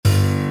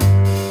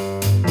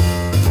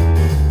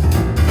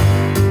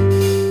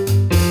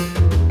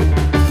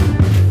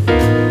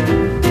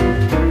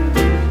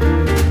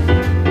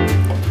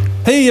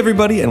Hey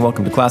everybody, and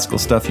welcome to Classical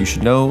Stuff You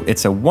Should Know.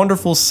 It's a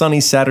wonderful sunny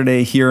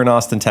Saturday here in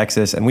Austin,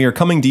 Texas, and we are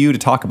coming to you to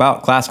talk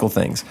about classical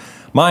things.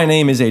 My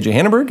name is AJ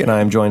Hannenberg, and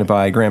I am joined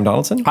by Graham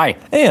Donaldson. Hi.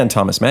 And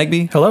Thomas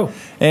Magby. Hello.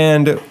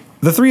 And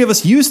the three of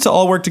us used to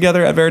all work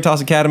together at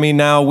Veritas Academy.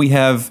 Now we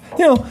have,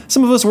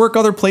 some of us work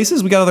other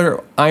places. We got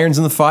other irons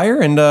in the fire,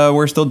 and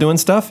we're still doing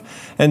stuff.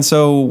 And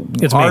so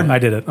It's me. I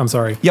did it. I'm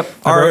sorry. Yep.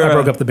 I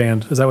broke up the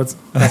band. Is that what's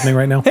happening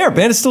right now? Hey, our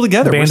band is still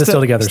together. The band is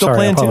still together. Still Sorry,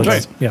 playing I tunes.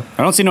 apologize. Yeah.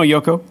 I don't see no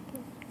Yoko.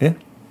 Yeah.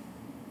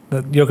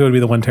 Yoko would be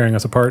the one tearing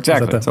us apart.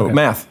 Exactly. Is that So okay.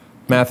 Math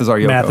is our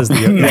Yoko. Math is the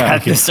Yoko.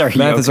 Math is our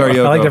Math is our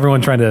Yoko. I liked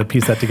everyone trying to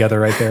piece that together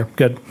right there.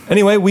 Good.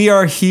 Anyway, we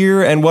are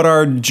here, and what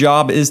our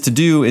job is to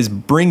do is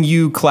bring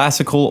you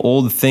classical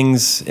old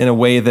things in a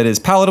way that is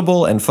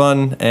palatable and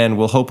fun, and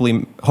will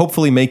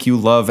hopefully make you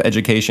love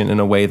education in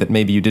a way that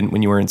maybe you didn't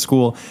when you were in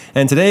school.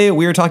 And today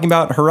we are talking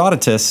about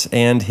Herodotus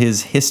and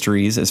his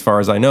histories, as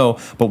far as I know.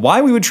 But why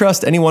we would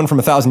trust anyone from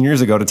 1,000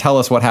 years ago to tell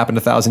us what happened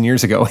 1,000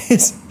 years ago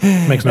is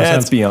Makes no that's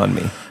sense. beyond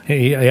me.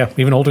 Yeah,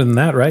 even older than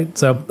that, right?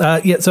 So,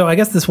 so I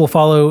guess this will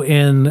follow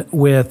in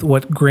with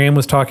what Graham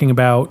was talking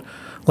about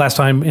last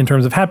time in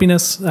terms of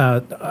happiness.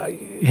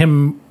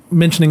 Him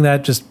mentioning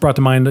that just brought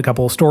to mind a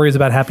couple of stories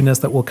about happiness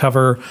that we'll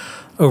cover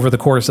over the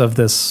course of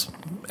this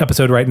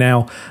episode right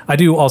now. I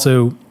do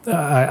also,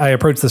 I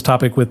approach this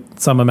topic with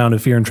some amount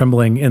of fear and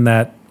trembling in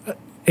that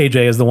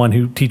AJ is the one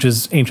who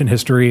teaches ancient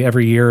history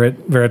every year at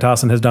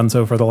Veritas and has done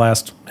so for the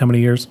last, how many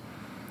years?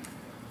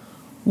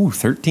 Ooh,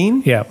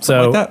 13? Yeah.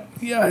 So, like that.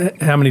 yeah,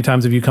 how many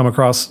times have you come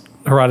across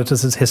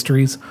Herodotus's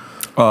histories?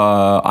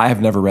 I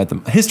have never read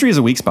them. History is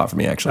a weak spot for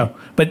me, actually.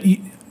 But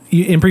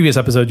in previous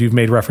episodes, you've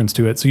made reference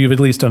to it, so you've at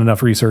least done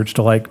enough research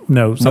to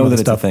know some of that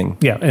the it's a stuff. thing.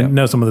 Yeah, and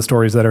know some of the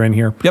stories that are in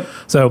here. Yep.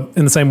 So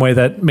in the same way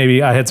that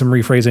maybe I had some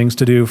rephrasings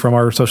to do from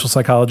our social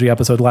psychology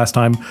episode last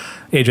time,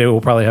 AJ will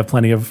probably have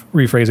plenty of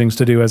rephrasings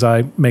to do as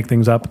I make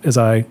things up, as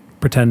I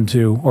pretend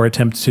to or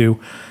attempt to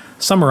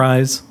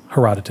summarize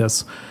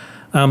Herodotus.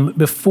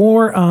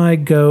 Before I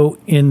go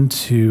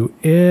into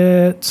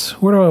it,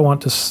 where do I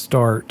want to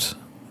start?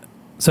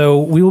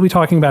 So we will be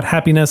talking about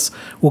happiness.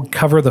 We'll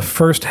cover the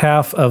first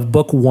half of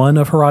book 1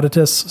 of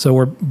Herodotus. So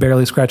we're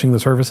barely scratching the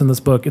surface in this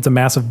book. It's a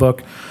massive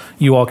book.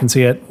 You all can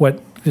see it.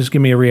 Just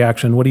give me a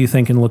reaction. What do you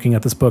think in looking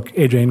at this book,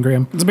 AJ and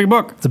Graham? It's a big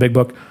book. It's a big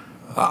book.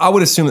 I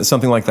would assume that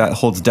something like that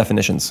holds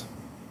definitions.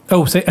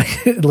 Oh,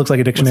 it looks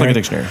like a dictionary. Looks like a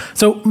dictionary.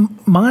 So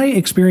my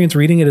experience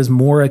reading it is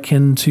more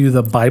akin to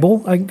the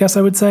Bible, I guess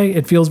I would say.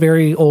 It feels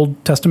very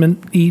Old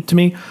Testament-y to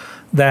me.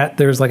 That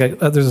there's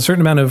there's a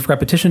certain amount of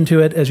repetition to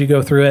it as you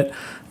go through it,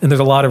 and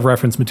there's a lot of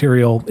reference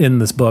material in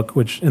this book.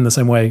 Which, in the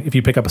same way, if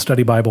you pick up a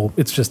study Bible,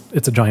 it's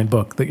a giant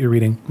book that you're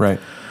reading. Right.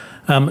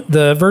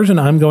 The version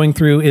I'm going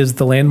through is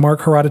the Landmark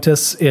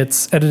Herodotus.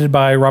 It's edited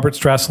by Robert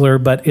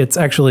Strassler, but it's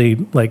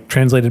actually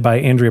translated by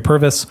Andrea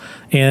Purvis,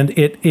 and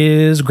it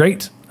is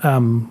great. I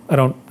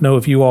don't know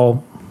if you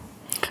all.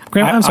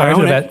 Graham, I'm sorry, I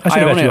should have asked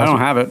you. I don't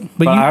have it,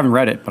 but I haven't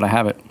read it. But I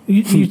have it.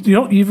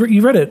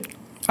 You've read it.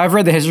 I've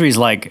read the histories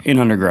in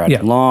undergrad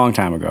a long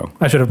time ago.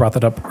 I should have brought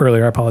that up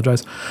earlier. I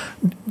apologize.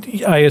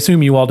 I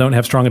assume you all don't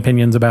have strong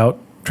opinions about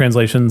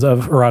translations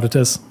of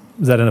Herodotus.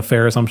 Is that a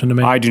fair assumption to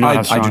make? I do not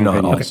have strong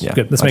opinions. Okay,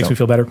 good. This makes me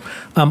feel better.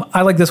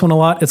 I like this one a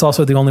lot. It's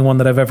also the only one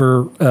that I've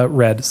ever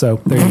read. So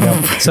there you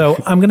go.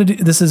 So I'm going to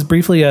do, this is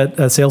briefly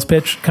a sales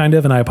pitch, kind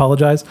of, and I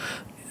apologize.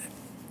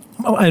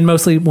 And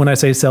mostly when I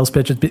say sales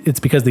pitch, it's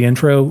because the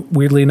intro,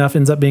 weirdly enough,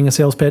 ends up being a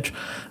sales pitch.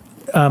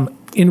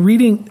 In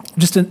reading,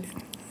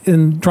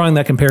 in drawing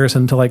that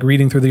comparison to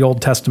reading through the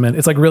Old Testament,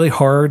 it's really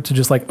hard to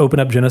just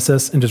open up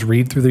Genesis and just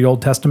read through the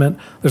Old Testament.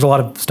 There's a lot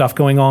of stuff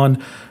going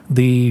on.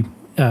 The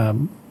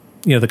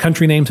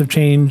country names have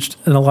changed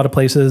in a lot of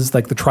places.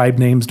 The tribe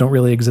names don't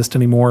really exist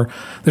anymore.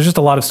 There's just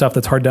a lot of stuff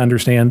that's hard to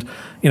understand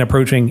in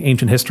approaching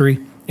ancient history.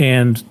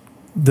 And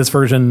this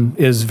version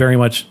is very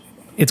much,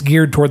 it's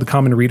geared toward the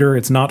common reader.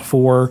 It's not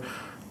for,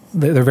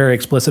 they're very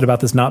explicit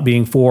about this not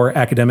being for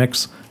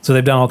academics. So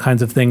they've done all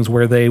kinds of things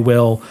where they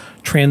will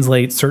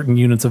translate certain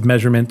units of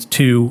measurement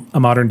to a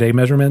modern day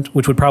measurement,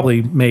 which would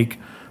probably make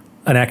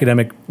an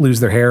academic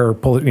lose their hair or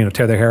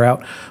tear their hair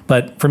out.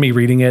 But for me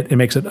reading it, it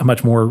makes it a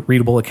much more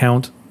readable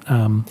account.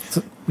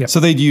 So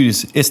they'd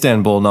use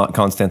Istanbul, not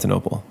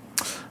Constantinople.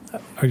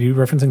 Are you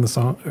referencing the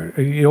song?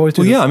 You always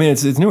do. Well, yeah. I mean,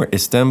 it's newer.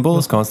 Istanbul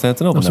is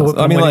Constantinople. So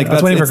I mean,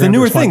 that's it's the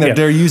newer thing that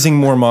they're using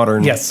more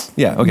modern. Yes.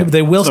 Yeah. Okay.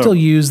 They will still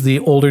use the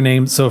older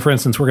names. So, for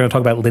instance, we're going to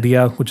talk about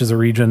Lydia, which is a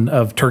region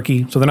of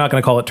Turkey. So they're not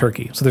going to call it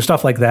Turkey. So there's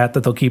stuff like that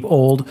they'll keep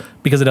old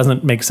because it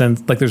doesn't make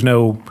sense. There's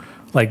no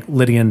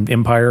Lydian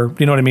Empire.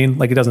 You know what I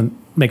mean? It doesn't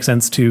make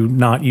sense to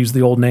not use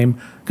the old name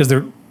because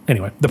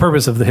anyway, the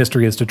purpose of the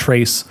history is to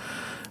trace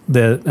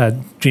the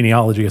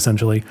genealogy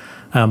essentially.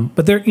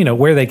 But they're,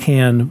 where they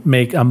can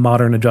make a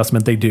modern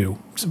adjustment, they do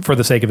for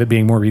the sake of it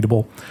being more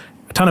readable.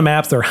 A ton of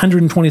maps. There are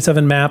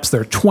 127 maps.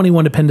 There are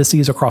 21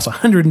 appendices across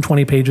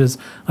 120 pages.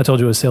 I told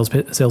you it was sales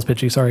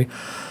pitchy. Sorry.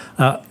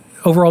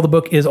 Overall, the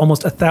book is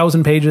almost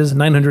 1,000 pages,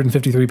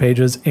 953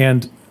 pages.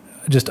 And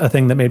just a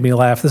thing that made me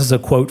laugh. This is a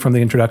quote from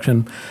the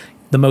introduction.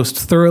 the most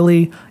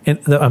thorough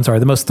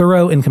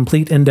and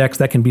complete index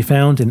that can be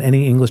found in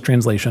any English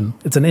translation.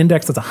 It's an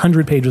index that's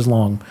 100 pages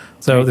long.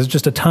 So there's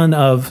just a ton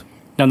of...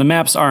 Now, the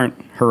maps aren't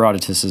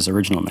Herodotus's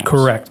original maps.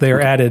 Correct. They are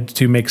added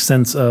to make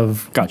sense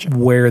of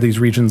where these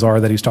regions are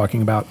that he's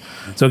talking about.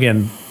 So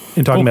again,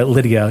 in talking about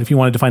Lydia, if you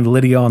wanted to find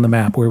Lydia on the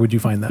map, where would you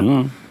find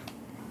that?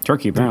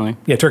 Turkey, apparently.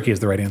 Yeah, Turkey is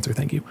the right answer.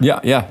 Thank you.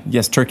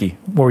 Yes, Turkey.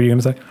 What were you going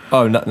to say?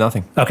 Oh,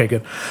 nothing. Okay,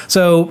 good.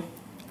 So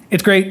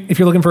it's great if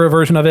you're looking for a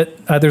version of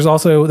it. There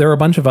are a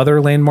bunch of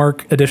other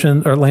landmark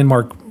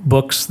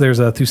books. There's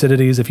a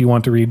Thucydides if you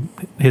want to read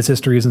his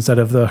histories instead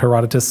of the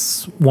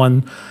Herodotus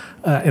one.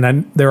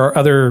 There are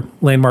other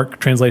landmark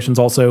translations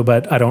also,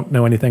 but I don't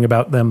know anything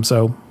about them,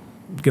 so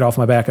get off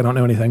my back. I don't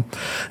know anything.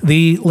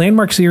 The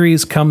landmark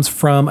series comes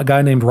from a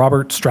guy named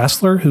Robert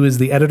Strassler, who is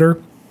the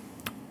editor.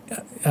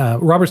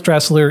 Robert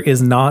Strassler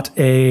is not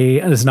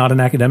an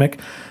academic.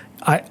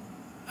 I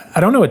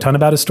don't know a ton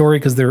about his story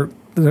because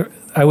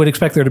I would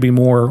expect there to be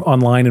more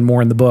online and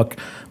more in the book.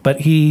 But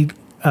he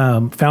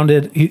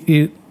founded.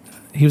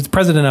 He was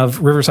president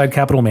of Riverside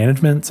Capital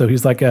Management. So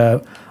he's like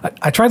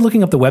I tried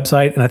looking up the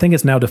website, and I think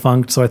it's now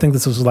defunct. So I think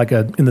this was like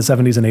in the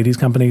 70s and 80s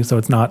company. So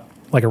it's not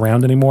like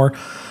around anymore.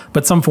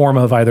 But some form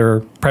of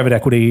either private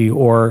equity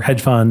or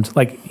hedge fund.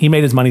 Like he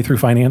made his money through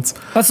finance.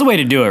 That's the way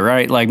to do it,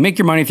 right? Like make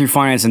your money through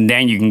finance, and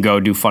then you can go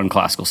do fun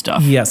classical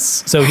stuff.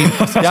 Yes. So he.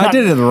 I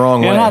did it the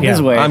wrong way. Not this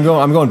way. I'm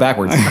going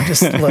backwards.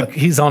 Look,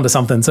 he's onto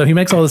something. So he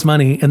makes all this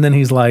money, and then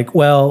he's like,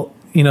 well,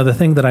 the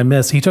thing that I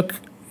miss.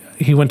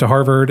 He went to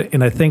Harvard,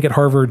 and I think at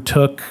Harvard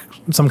took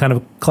some kind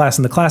of class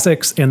in the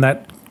classics, and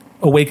that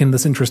awakened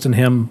this interest in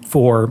him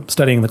for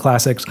studying the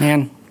classics.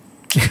 Man.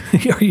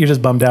 You're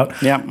just bummed out.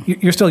 Yeah.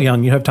 You're still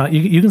young. You have time.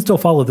 You can still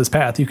follow this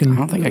path. You can, I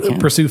don't think I can.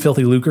 Pursue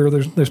filthy lucre.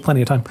 There's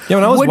plenty of time. Yeah,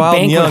 when I was What wild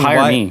and bank would young,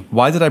 hire me?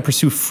 why did I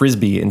pursue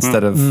Frisbee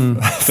instead of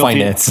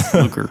finance?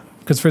 Lucre.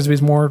 Because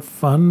Frisbee's more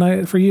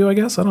fun for you, I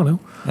guess. I don't know.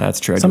 That's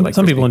true. Some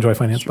people enjoy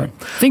finance. But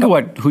Think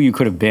of who you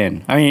could have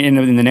been. I mean,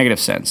 in the negative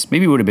sense.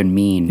 Maybe you would have been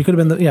mean. you could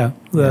have been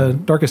the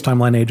darkest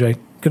timeline, AJ.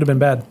 Could have been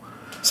bad.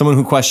 Someone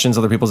who questions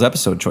other people's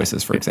episode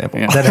choices, for example.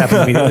 Yeah. That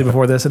happened immediately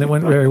before this, and it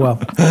went very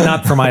well.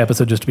 Not for my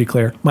episode, just to be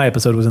clear. My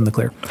episode was in the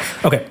clear.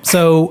 Okay,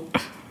 so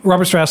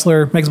Robert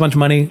Strassler makes a bunch of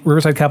money.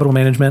 Riverside Capital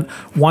Management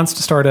wants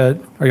to start Are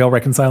y'all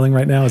reconciling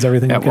right now? Is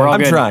everything okay? We're all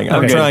I'm good. trying.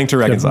 I'm trying to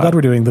Good. reconcile. I'm glad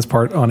we're doing this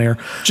part on air.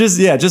 Just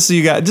so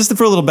you got, just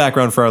for a little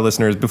background for our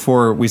listeners,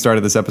 before we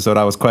started this episode,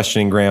 I was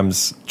questioning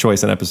Graham's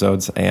choice in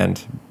episodes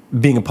and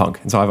being a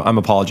punk, and so I'm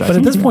apologizing. But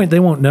at this point, they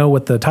won't know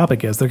what the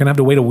topic is. They're going to have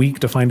to wait a week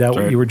to find out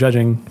what you were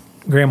judging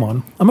Graham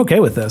on. I'm okay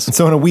with this.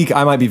 So in a week,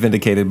 I might be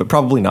vindicated, but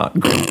probably not.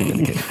 Graham will be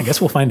vindicated. I guess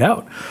we'll find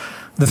out.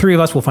 The three of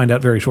us will find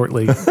out very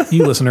shortly.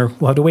 You, listener,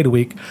 will have to wait a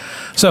week.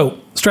 So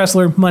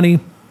Strassler, money,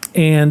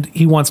 and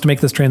he wants to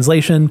make this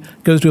translation,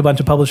 goes to a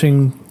bunch of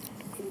publishing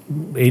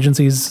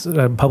agencies,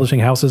 publishing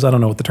houses, I don't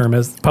know what the term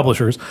is,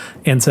 publishers,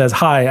 and says,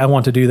 hi, I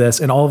want to do this.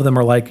 And all of them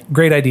are like,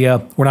 great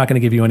idea. We're not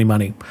going to give you any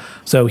money.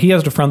 So he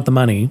has to front the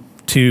money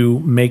to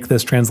make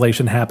this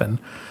translation happen,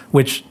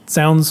 which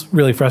sounds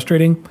really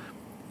frustrating,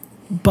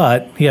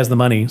 but he has the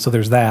money, so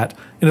there's that.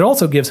 And it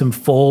also gives him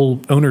full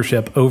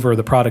ownership over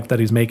the product that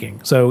he's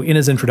making. So in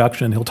his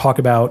introduction, he'll talk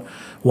about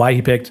why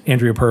he picked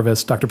Andrea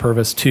Purvis, Dr.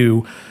 Purvis,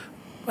 to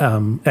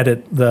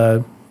edit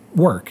the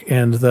work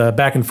and the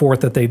back and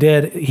forth that they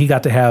did. He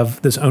got to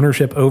have this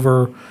ownership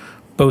over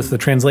both the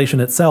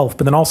translation itself,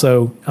 but then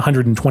also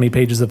 120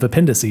 pages of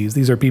appendices.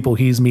 These are people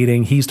he's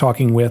meeting, he's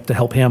talking with to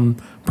help him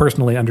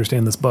personally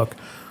understand this book.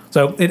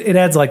 So it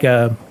adds like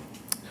a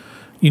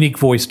unique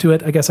voice to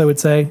it, I guess I would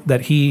say,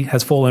 that he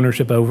has full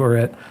ownership over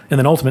it. And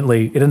then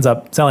ultimately, it ends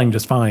up selling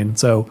just fine.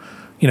 So,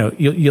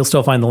 you'll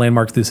still find the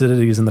landmark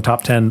Thucydides in the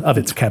top 10 of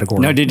its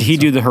category. Now, did he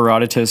do the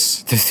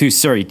Herodotus?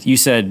 Sorry, you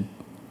said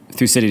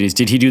Thucydides.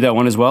 Did he do that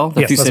one as well?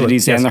 The Yes,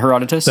 Thucydides and the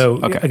Herodotus?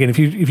 So, again, if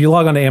you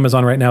log on to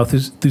Amazon right now,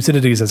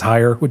 Thucydides is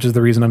higher, which is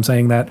the reason I'm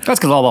saying that. That's because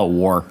it's all about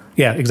war.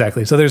 Yeah,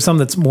 exactly. So there's some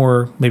that's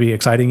more maybe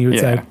exciting, you would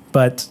say.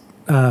 But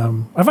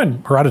I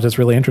find Herodotus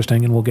really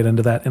interesting, and we'll get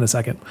into that in a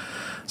second.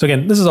 So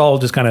again, this is all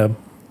just kind of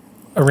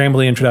a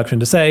rambly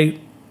introduction to say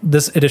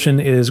this edition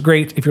is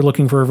great if you're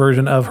looking for a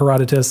version of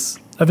Herodotus.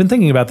 I've been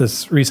thinking about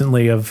this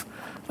recently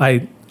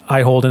I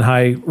hold in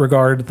high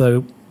regard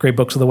the Great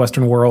Books of the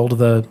Western World,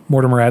 the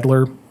Mortimer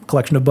Adler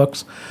collection of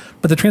books,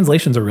 but the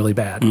translations are really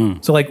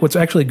bad. So like what's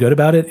actually good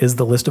about it is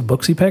the list of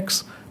books he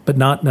picks, but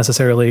not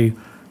necessarily,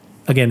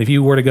 again, if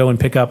you were to go and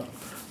pick up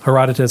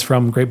Herodotus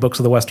from Great Books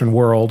of the Western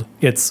World,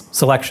 it's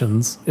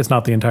selections. It's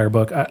not the entire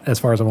book, as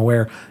far as I'm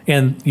aware.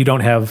 And you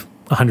don't have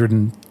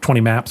 120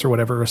 maps or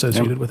whatever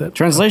associated with it.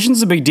 Translation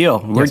is a big deal.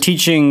 We're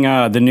teaching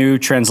the new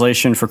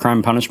translation for Crime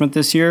and Punishment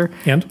this year.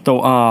 And?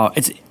 Though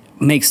it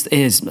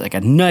is like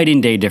a night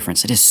and day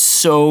difference. It is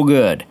so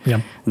good.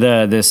 Yeah.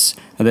 This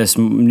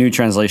new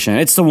translation.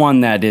 It's the one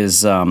that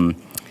is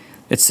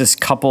it's this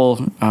couple.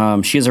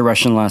 She has a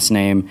Russian last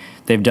name.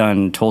 They've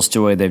done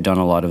Tolstoy. They've done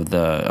a lot of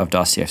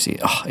Dostoevsky.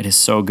 Oh, it is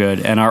so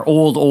good. And our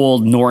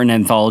old Norton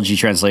anthology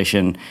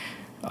translation,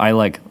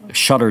 I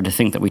shudder to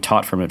think that we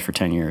taught from it for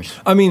 10 years.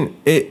 I mean,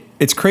 it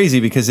it's crazy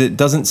because it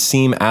doesn't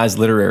seem as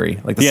literary.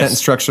 Like the Yes. sentence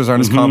structures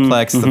aren't as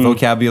complex. The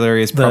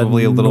vocabulary is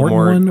probably a little Norton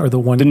more. one or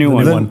the new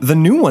one. The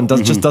new one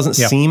just doesn't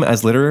Yeah. seem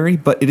as literary,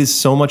 but it is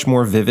so much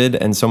more vivid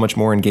and so much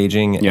more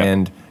engaging Yeah.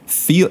 and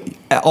feel.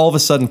 All of a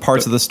sudden,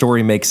 parts of the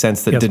story make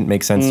sense that Yes. didn't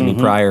make sense to me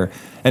prior,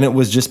 and it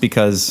was just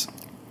because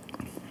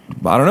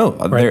I don't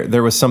know. Right.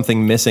 There was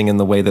something missing in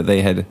the way that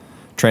they had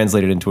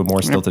translated into a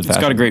more stilted It's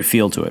fashion. got a great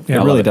feel to it. Yeah. It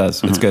I really love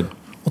does. It's good.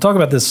 We'll talk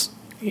about this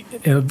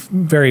in a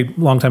very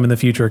long time in the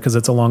future because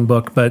it's a long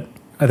book, but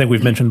I think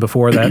we've mentioned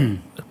before that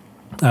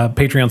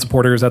Patreon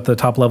supporters at the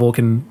top level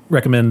can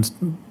recommend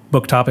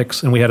book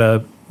topics, and we had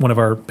one of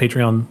our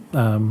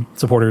Patreon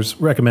supporters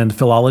recommend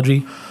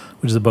Philology,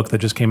 which is a book that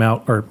just came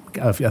out, or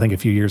I think a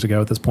few years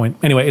ago at this point.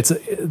 Anyway,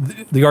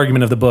 the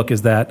argument of the book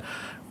is that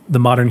the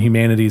modern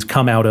humanities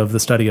come out of the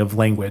study of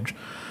language,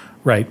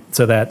 right?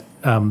 So that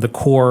the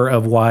core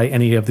of why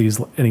any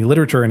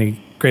literature,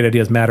 any great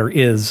ideas matter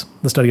is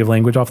the study of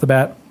language off the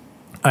bat.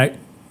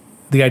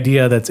 The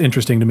idea that's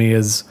interesting to me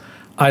is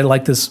I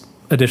like this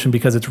edition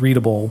because it's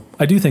readable.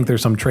 I do think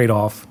there's some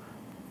trade-off.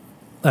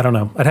 I don't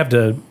know. I'd have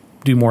to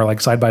do more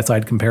like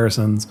side-by-side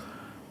comparisons.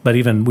 But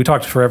even, we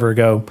talked forever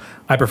ago,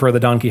 I prefer the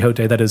Don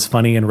Quixote that is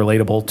funny and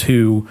relatable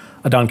to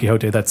a Don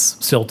Quixote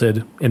that's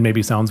silted and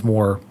maybe sounds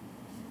more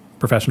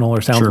professional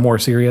or sounds more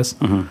serious.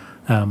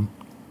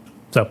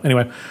 So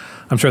anyway,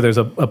 I'm sure there's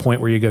a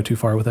point where you go too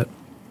far with it.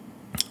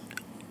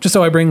 Just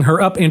so I bring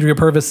her up, Andrea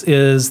Purvis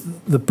is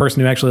the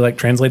person who actually like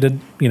translated,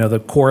 the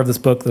core of this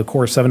book, the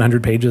core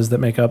 700 pages that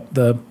make up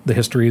the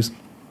histories.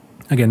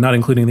 Again, not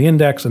including the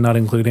index and not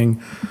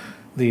including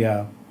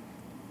the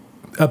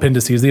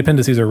appendices. The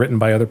appendices are written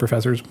by other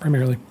professors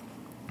primarily.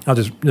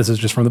 This is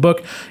just from the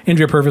book.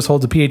 Andrea Purvis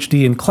holds a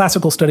PhD in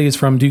classical studies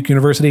from Duke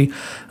University,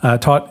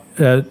 taught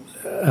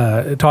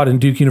in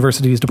Duke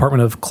University's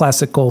Department of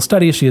Classical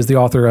Studies. She is the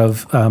author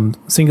of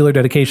Singular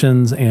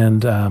Dedications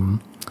and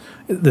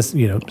this,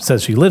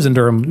 says she lives in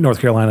Durham, North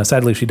Carolina.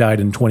 Sadly, she died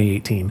in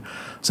 2018.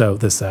 So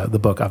the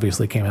book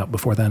obviously came out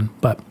before then,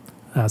 but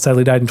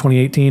sadly died in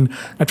 2018.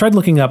 I tried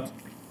looking up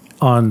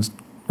on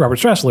Robert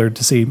Strassler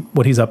to see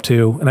what he's up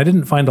to, and I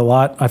didn't find a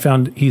lot. I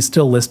found he's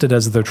still listed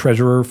as the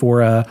treasurer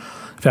for a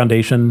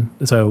foundation.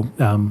 So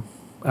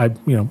I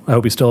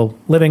hope he's still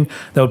living.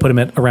 That would put him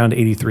at around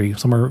 83,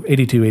 somewhere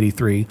 82,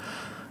 83,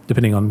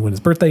 depending on when his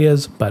birthday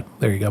is. But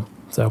there you go.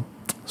 So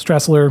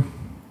Strassler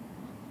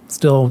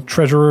still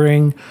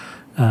treasuring.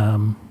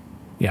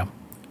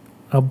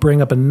 I'll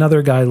bring up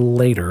another guy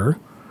later.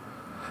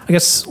 I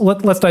guess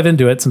let's dive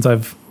into it since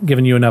I've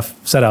given you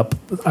enough setup.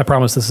 I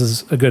promise this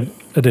is a good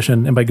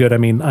edition, and by good I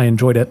mean I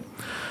enjoyed it.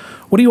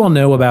 What do you all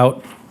know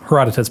about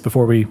Herodotus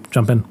before we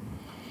jump in?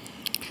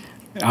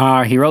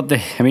 He wrote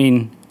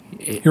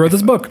He wrote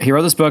this book. He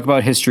wrote this book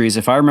about histories.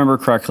 If I remember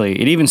correctly,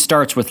 it even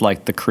starts with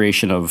like the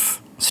creation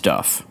of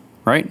stuff,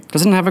 right?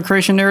 Doesn't it have a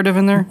creation narrative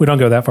in there? We don't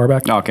go that far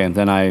back. Okay,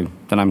 then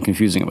I'm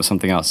confusing it with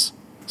something else.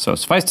 So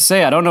suffice to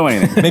say, I don't know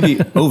anything. Maybe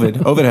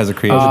Ovid. Ovid has a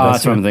creation.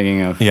 That's what I'm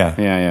thinking of.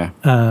 Yeah.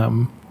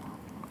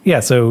 Yeah.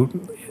 So,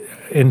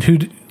 and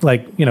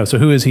so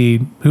who is he?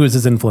 Who is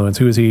his influence?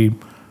 Who is he?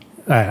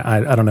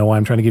 I don't know why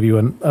I'm trying to give you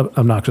an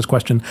obnoxious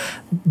question.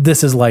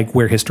 This is like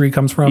where history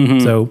comes from.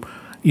 So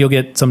you'll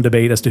get some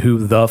debate as to who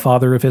the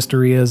father of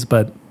history is,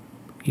 but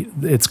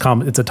it's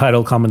a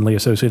title commonly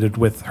associated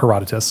with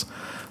Herodotus.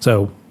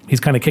 So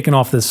he's kind of kicking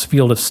off this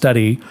field of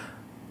study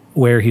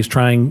where he's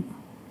trying.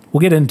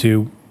 We'll get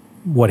into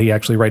what he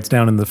actually writes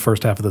down in the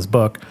first half of this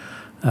book,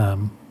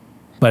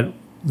 but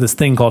this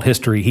thing called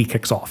history he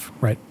kicks off,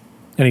 right?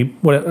 And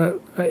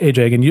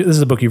AJ, again, this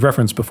is a book you've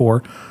referenced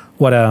before.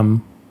 What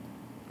do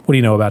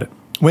you know about it?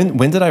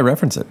 When did I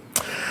reference it?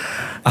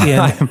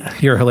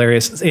 You're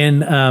hilarious.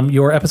 In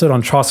your episode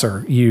on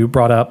Chaucer, you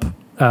brought up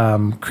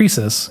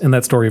Croesus, and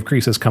that story of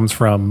Croesus comes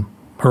from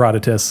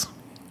Herodotus.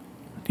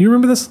 Do you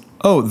remember this?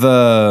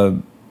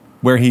 Oh,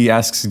 where he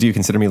asks, "Do you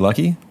consider me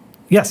lucky?"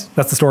 Yes,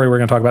 that's the story we're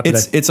going to talk about today.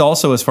 It's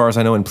also, as far as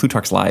I know, in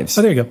Plutarch's Lives.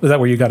 Oh, there you go. Is that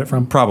where you got it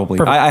from? Probably.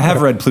 Perfect. I have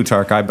Okay. read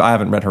Plutarch. I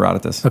haven't read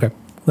Herodotus. Okay.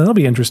 That'll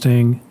be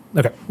interesting.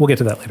 Okay. We'll get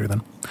to that later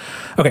then.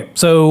 Okay.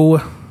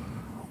 So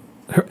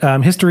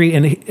history,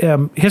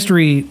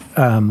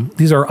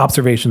 these are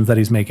observations that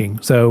he's making.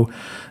 So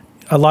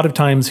a lot of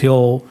times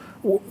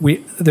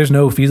there's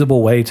no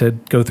feasible way to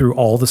go through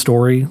all the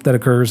story that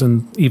occurs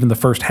in even the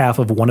first half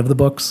of one of the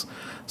books.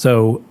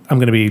 So I'm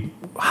going to be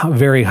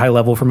very high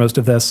level for most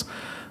of this.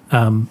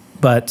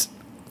 But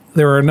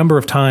there are a number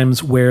of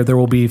times where there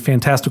will be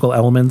fantastical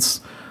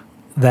elements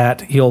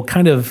that he'll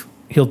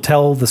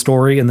tell the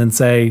story and then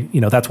say,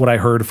 that's what I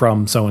heard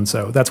from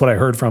so-and-so. That's what I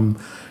heard from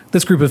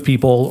this group of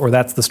people, or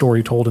that's the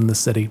story told in this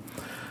city.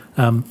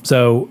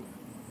 So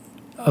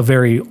a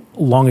very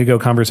long ago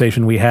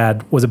conversation we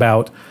had was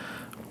about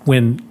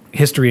when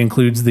history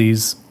includes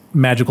these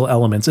magical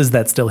elements, is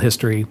that still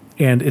history?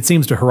 And it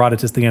seems to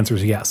Herodotus the answer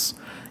is yes.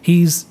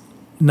 He's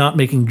not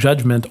making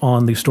judgment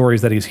on the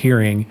stories that he's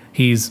hearing.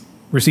 He's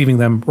receiving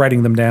them,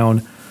 writing them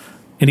down,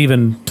 and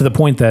even to the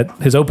point that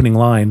his opening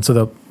line,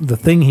 so the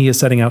thing he is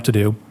setting out to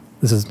do,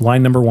 this is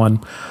line number 1,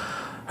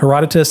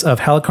 Herodotus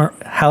of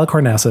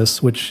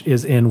Halicarnassus, which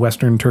is in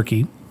western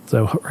Turkey.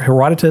 So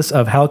Herodotus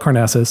of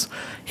Halicarnassus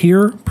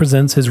here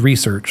presents his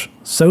research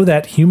so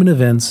that human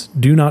events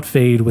do not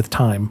fade with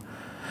time.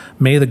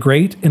 May the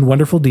great and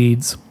wonderful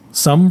deeds,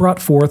 some brought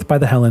forth by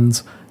the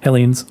Hellenes,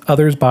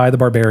 others by the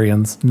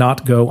barbarians,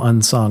 not go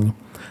unsung,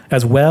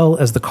 as well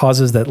as the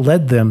causes that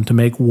led them to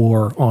make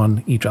war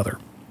on each other.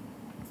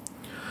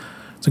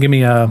 So give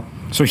me a...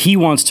 So he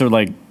wants to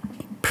like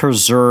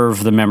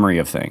preserve the memory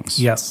of things.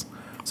 Yes.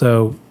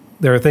 So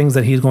there are things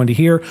that he's going to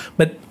hear,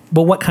 but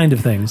what kind of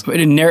things? But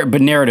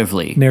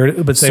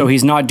narratively. So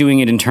he's not doing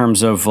it in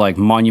terms of like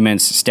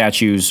monuments,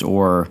 statues,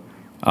 or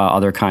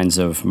other kinds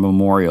of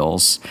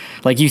memorials.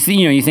 Like you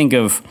think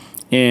of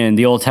in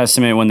the Old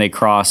Testament when they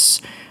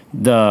cross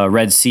the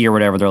Red Sea or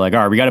whatever, they're like,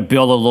 all right, we got to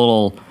build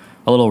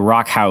a little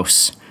rock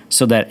house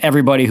so that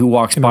everybody who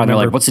walks by, they're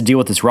like, what's the deal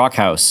with this rock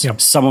house?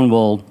 Yep. Someone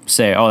will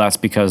say, oh, that's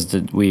because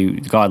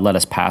God let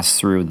us pass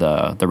through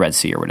the Red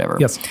Sea or whatever.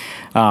 Yes.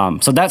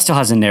 So that still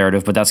has a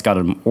narrative, but that's got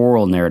an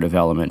oral narrative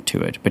element to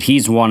it. But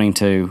he's wanting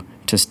to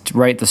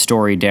write the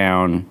story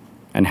down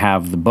and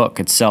have the book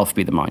itself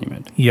be the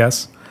monument.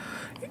 Yes.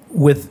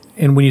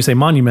 And when you say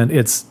monument,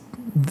 it's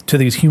to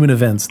these human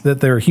events,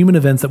 that there are human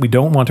events that we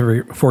don't want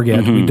to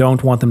forget. We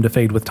don't want them to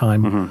fade with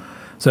time.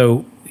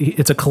 So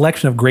it's a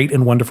collection of great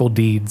and wonderful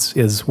deeds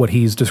is what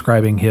he's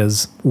describing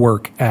his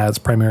work as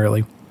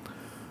primarily.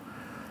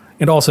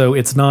 And also,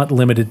 it's not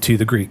limited to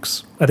the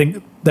Greeks. I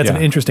think that's an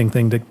interesting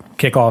thing to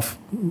kick off,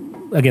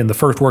 again, the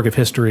first work of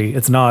history.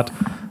 It's not,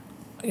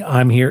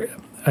 I'm here,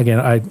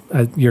 again,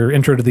 your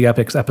intro to the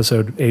epics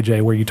episode,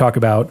 AJ, where you talk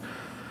about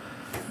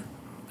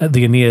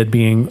the Aeneid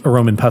being a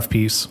Roman puff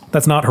piece.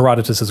 That's not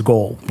Herodotus's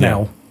goal. Yeah.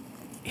 Now,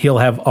 he'll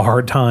have a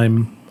hard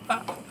time.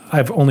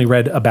 I've only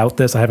read about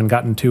this. I haven't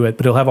gotten to it,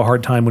 but he'll have a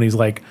hard time when he's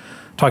like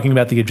talking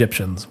about the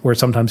Egyptians, where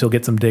sometimes he'll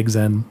get some digs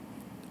in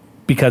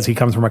because he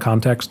comes from a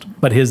context.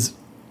 But his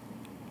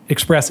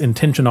express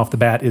intention off the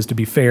bat is to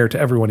be fair to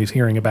everyone he's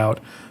hearing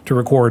about, to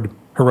record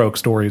heroic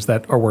stories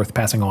that are worth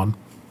passing on.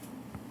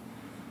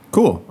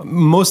 Cool.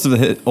 Most of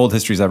the old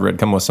histories I've read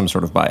come with some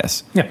sort of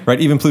bias. Yeah.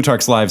 Right? Even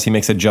Plutarch's Lives, he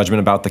makes a judgment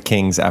about the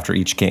kings after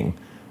each king.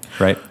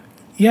 Right?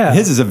 Yeah.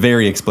 His is a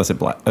very explicit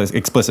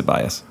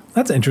bias.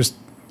 That's interesting.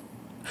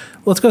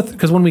 Let's go,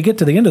 because when we get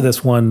to the end of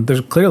this one,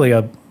 there's clearly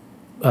a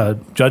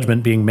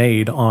judgment being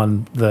made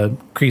on the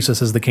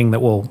Croesus as the king that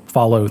will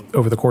follow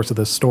over the course of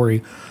this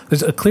story.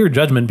 There's a clear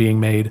judgment being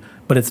made,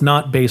 but it's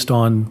not based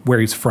on where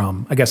he's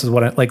from, I guess is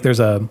what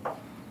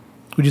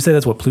would you say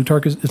that's what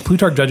Plutarch is? Is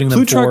Plutarch judging them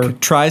Plutarch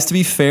tries to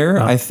be fair,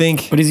 I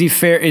think. But is he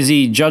fair? Is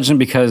he judging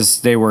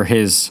because they were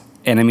his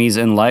enemies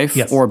in life,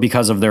 Yes. or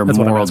because of their That's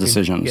what I'm moral asking.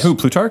 decisions? Yeah. Who,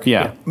 Plutarch?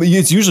 Yeah.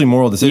 It's usually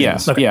moral Yeah,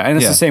 decisions. yeah, and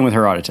it's Yeah. the same with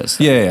Herodotus.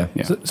 Yeah.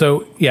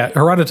 So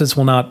Herodotus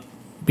will not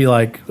be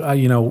like,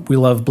 we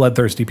love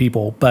bloodthirsty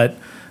people, but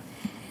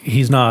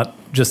he's not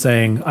just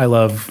saying, I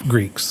love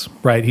Greeks,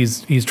 right?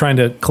 He's trying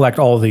to collect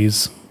all of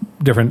these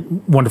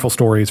different wonderful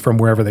stories from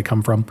wherever they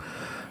come from.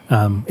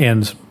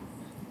 And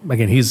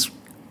again, he's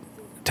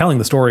telling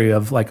the story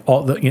of like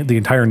all the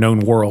entire known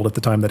world at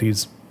the time that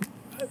he's,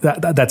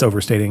 that's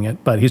overstating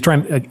it, but he's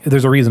trying,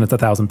 there's a reason it's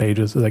 1,000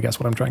 pages, is I guess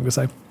what I'm trying to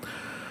say.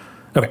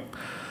 Okay.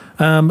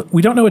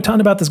 We don't know a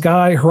ton about this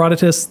guy,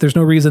 Herodotus. There's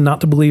no reason not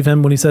to believe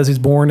him when he says he's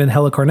born in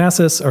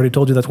Halicarnassus. I already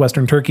told you that's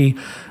Western Turkey.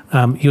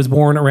 He was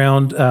born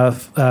around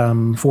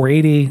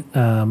 480.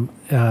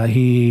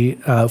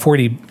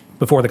 480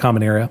 before the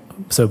Common Era,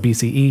 so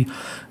BCE.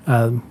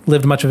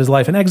 Lived much of his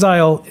life in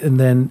exile, and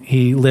then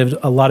he lived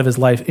a lot of his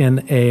life in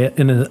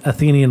an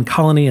Athenian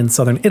colony in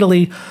southern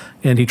Italy,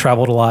 and he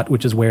traveled a lot,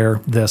 which is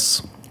where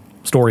this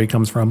story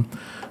comes from.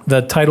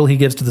 The title he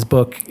gives to this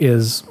book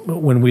is,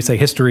 when we say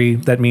history,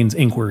 that means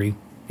inquiry.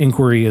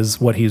 Inquiry is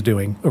what he's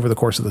doing over the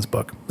course of this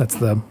book. That's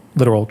the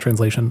literal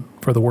translation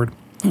for the word.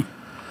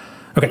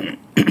 Okay.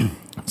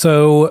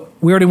 So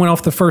we already went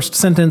off the first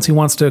sentence. He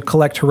wants to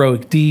collect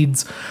heroic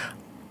deeds.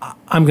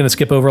 I'm going to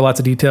skip over lots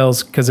of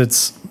details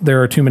because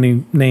there are too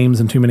many names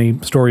and too many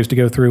stories to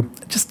go through.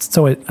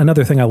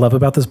 Another thing I love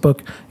about this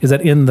book is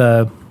that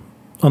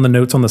on the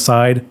notes on the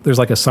side, there's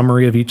like a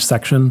summary of each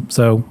section.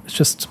 So it's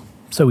just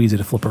so easy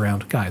to flip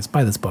around. Guys,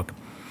 buy this book.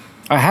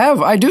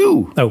 I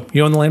do. Oh,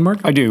 you own the landmark?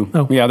 I do.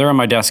 Oh. Yeah, they're on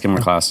my desk in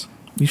my class.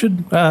 You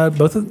should,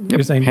 both of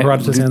you're saying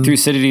Herodotus and...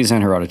 Thucydides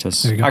and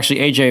Herodotus. There you go. Actually,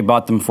 AJ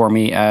bought them for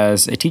me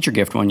as a teacher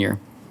gift one year.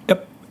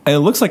 Yep. And it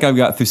looks like I've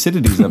got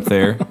Thucydides up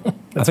there.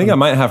 I think I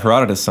might have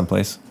Herodotus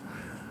someplace.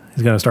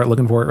 He's going to start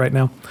looking for it right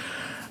now.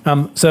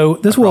 So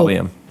this Probably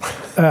will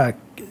am.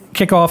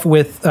 kick off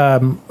with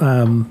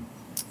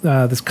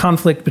this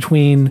conflict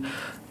between...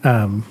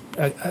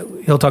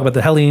 he'll talk about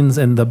the Hellenes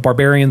and the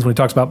barbarians. When he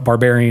talks about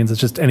barbarians,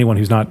 it's just anyone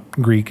who's not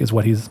Greek is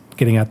what he's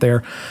getting at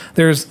there.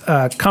 There's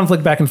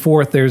conflict back and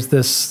forth. There's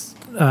this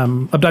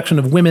abduction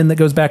of women that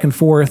goes back and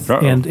forth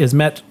and is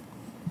met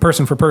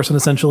person for person,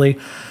 essentially.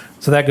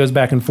 So that goes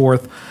back and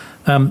forth.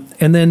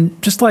 And then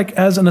just like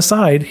as an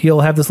aside,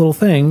 he'll have this little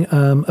thing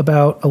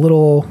about a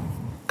little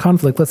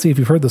conflict. Let's see if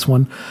you've heard this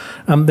one.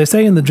 They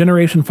say in the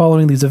generation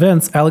following these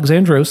events,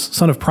 Alexandros,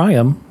 son of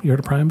Priam, you heard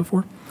of Priam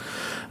before?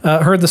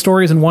 heard the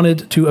stories and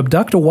wanted to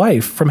abduct a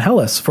wife from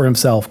Hellas for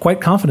himself, quite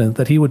confident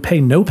that he would pay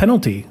no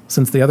penalty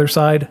since the other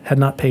side had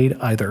not paid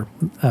either.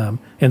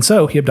 And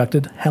so he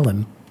abducted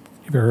Helen.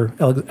 Have you ever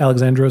heard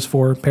Alexandros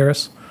for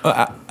Paris?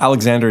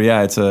 Alexander,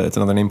 yeah, it's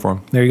another name for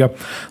him. There you go.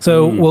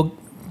 So,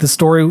 the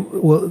story,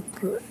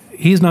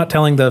 he's not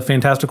telling the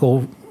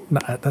fantastical.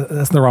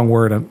 That's the wrong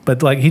word,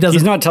 but like he doesn't.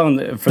 He's not telling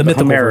the mythical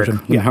Homeric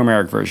version. The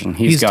Homeric version.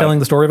 He's telling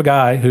the story of a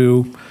guy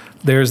who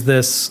there's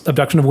this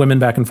abduction of women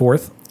back and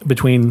forth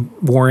between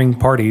warring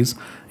parties,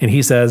 and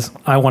he says,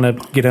 "I want to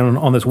get in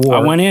on this war." I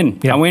went in.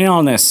 Yeah. I went in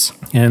on this.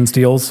 And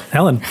steals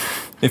Helen.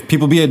 If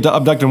people be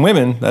abducting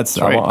women, that's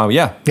right.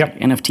 Yeah. Yep.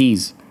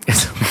 NFTs.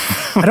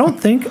 I don't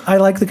think I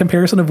like the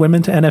comparison of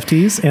women to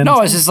NFTs. And No,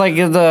 it's just like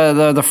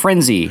the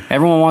frenzy.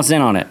 Everyone wants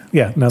in on it.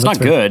 yeah, no, It's that's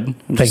not fair. good.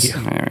 Thank you.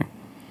 Anyway.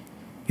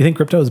 You think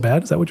crypto is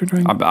bad? Is that what you're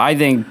trying? I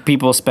think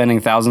people spending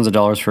thousands of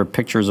dollars for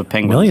pictures of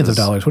penguins. Millions of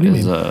dollars. What do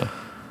you mean?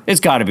 It's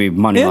got to be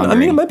money And laundering. I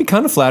mean, it might be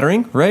kind of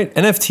flattering, right?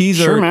 NFTs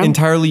Sure, are man.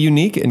 entirely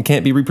unique and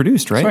can't be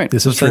reproduced, right? That's right.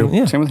 This is So, true.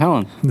 Yeah. Same with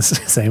Helen. This is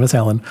the same as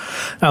Helen.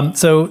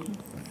 So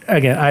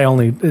again,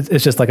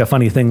 it's just like a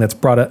funny thing that's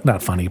brought up,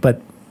 not funny,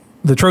 but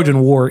the Trojan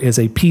War is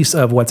a piece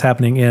of what's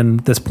happening in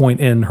this point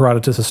in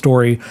Herodotus'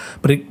 story,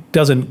 but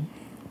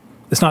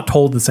it's not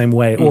told the same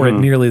way or at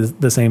nearly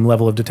the same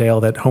level of detail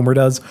that Homer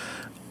does,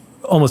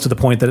 almost to the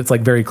point that it's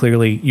like very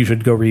clearly you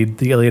should go read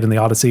the Iliad and the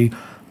Odyssey.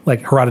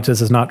 Like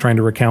Herodotus is not trying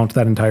to recount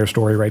that entire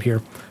story right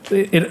here.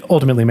 It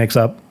ultimately makes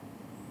up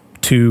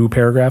 2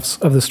 paragraphs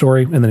of the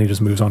story, and then he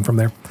just moves on from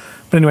there.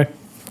 But anyway,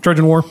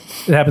 Trojan War,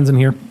 it happens in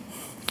here.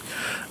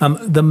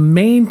 The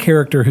main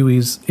character who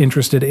he's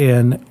interested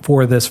in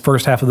for this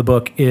first half of the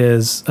book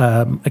is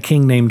a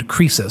king named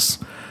Croesus.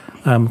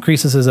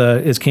 Croesus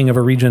is king of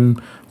a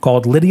region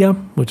called Lydia,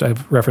 which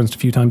I've referenced a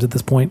few times at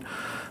this point.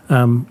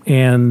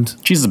 And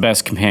She's the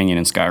best companion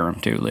in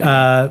Skyrim, too.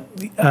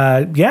 Lady.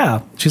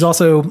 yeah, she's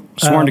also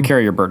Sworn to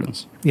carry your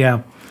burdens.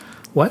 Yeah.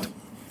 What?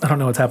 I don't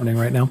know what's happening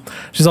right now.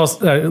 She's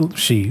also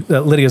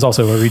Lydia is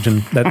also a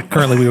region that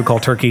currently we would call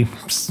Turkey.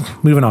 Just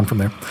moving on from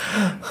there.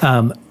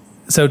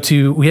 So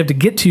we have to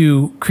get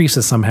to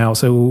Croesus somehow.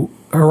 So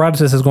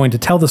Herodotus is going to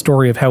tell the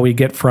story of how we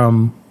get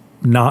from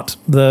not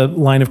the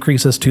line of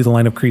Croesus to the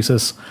line of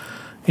Croesus,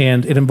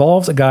 and it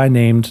involves a guy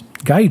named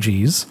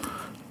Gyges.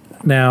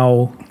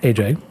 Now,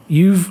 AJ,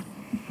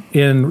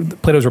 in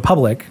Plato's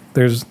Republic,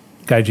 there's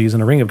Gyges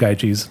and a ring of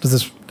Gyges. Does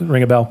this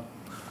ring a bell?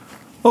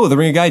 Oh, the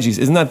Ring of Gyges.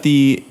 Isn't that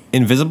the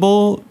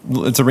invisible?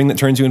 It's a ring that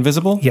turns you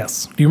invisible?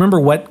 Yes. Do you remember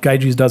what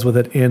Gyges does with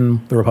it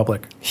in the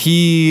Republic?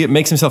 He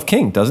makes himself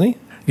king, doesn't he?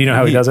 Do you know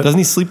how he does it? Doesn't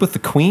he sleep with the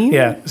queen?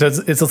 Yeah. So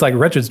it's just like a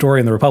wretched story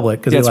in the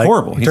Republic. Yeah, it's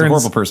horrible. He's a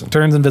horrible person.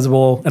 Turns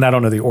invisible, and I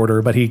don't know the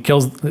order, but he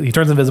turns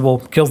invisible,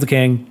 kills the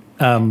king.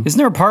 Isn't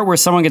there a part where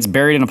someone gets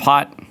buried in a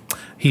pot?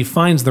 He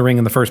finds the ring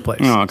in the first place.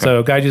 Oh, okay.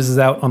 So Gyges is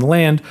out on the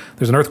land.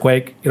 There's an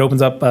earthquake. It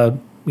opens up a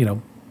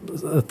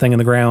thing in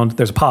the ground.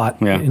 There's a pot.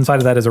 Yeah. Inside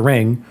of that is a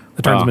ring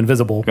that turns Oh, him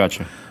invisible.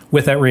 Gotcha.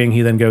 With that ring,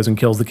 he then goes and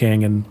kills the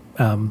king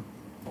and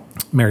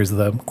marries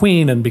the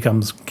queen and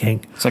becomes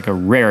king. It's like a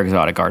rare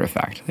exotic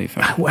artifact that you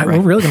found. We're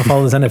really going to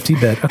follow this NFT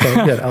bit. Okay,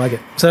 good. I like it.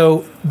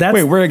 So that's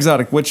Wait, we're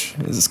exotic. Which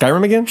is it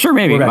Skyrim again? Sure,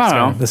 maybe. We're I back to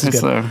don't know. Skyrim. This is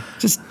It's, good.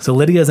 just So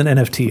Lydia is an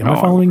NFT. Am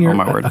I following your? Oh,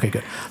 my word. Okay,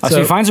 good. So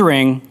he finds a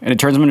ring and it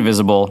turns him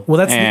invisible. Well,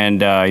 that's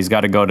and he's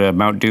got to go to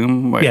Mount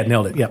Doom. Wait. yeah,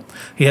 nailed it. Yeah,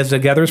 he has to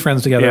gather his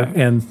friends together,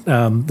 Yeah. and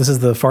this is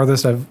the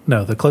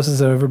the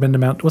closest I've ever been to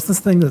Mount. What's this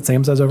thing that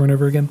Sam says over and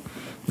over again?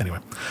 Anyway,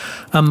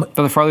 But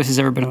the farthest he's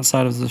ever been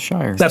outside of the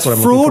Shire. that's what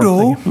I'm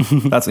looking for.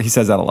 Thank you. That's what he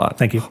says that a lot.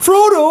 Thank you.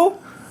 Frodo.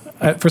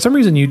 For some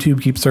reason,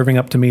 YouTube keeps serving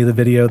up to me the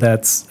video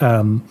that's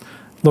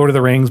Lord of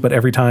the Rings, but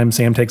every time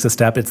Sam takes a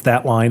step, it's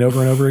that line over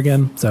and over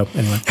again. So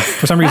anyway,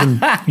 for some reason,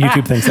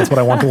 YouTube thinks that's what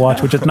I want to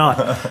watch, which it's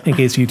not, in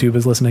case YouTube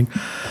is listening.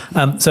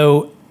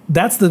 So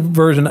that's the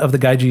version of the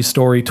Gyges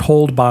story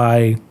told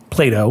by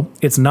Plato.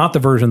 It's not the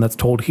version that's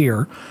told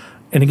here.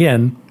 And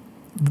again,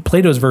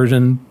 Plato's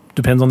version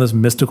depends on this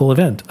mystical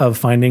event of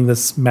finding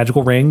this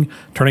magical ring,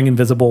 turning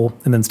invisible,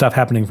 and then stuff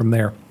happening from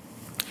there.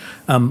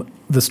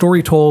 The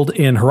story told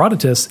in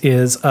Herodotus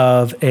is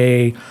of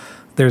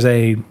there's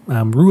a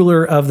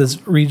ruler of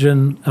this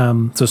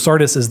region. So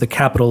Sardis is the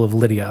capital of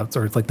Lydia,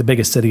 or it's like the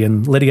biggest city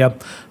in Lydia.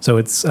 So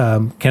it's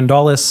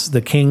Candaules,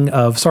 the king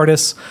of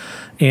Sardis.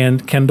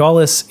 And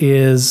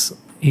Candaules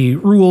he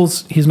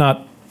rules. He's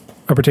not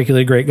a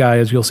particularly great guy,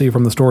 as you'll see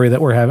from the story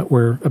that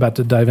we're about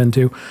to dive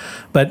into.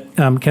 But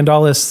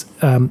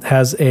Candaules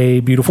has a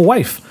beautiful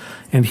wife,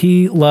 and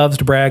he loves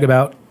to brag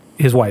about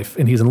his wife,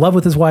 and he's in love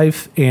with his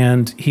wife,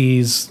 and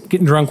he's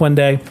getting drunk one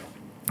day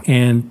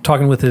and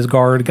talking with his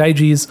guard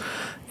Gyges,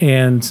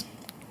 and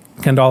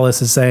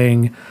Candaules is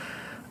saying,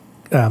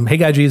 hey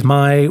Gyges,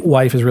 my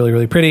wife is really,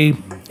 really pretty,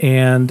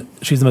 and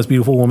she's the most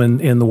beautiful woman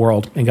in the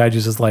world. And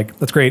Gyges is like,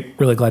 that's great,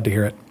 really glad to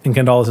hear it. And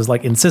Candaules is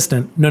like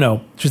insistent,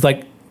 no, she's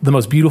like the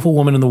most beautiful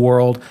woman in the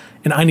world,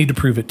 and I need to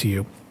prove it to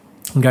you.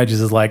 And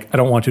Gyges is like, I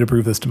don't want you to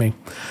prove this to me.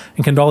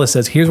 And Candaules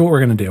says, here's what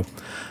we're going to do.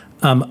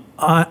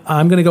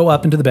 I'm going to go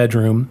up into the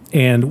bedroom,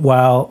 and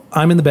while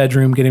I'm in the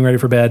bedroom getting ready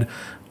for bed,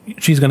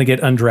 she's going to get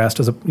undressed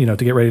to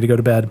get ready to go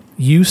to bed.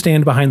 You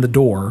stand behind the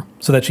door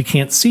so that she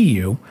can't see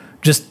you.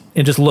 Just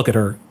look at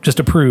her, just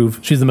to prove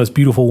she's the most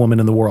beautiful woman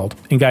in the world.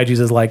 And Gyges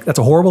is like, that's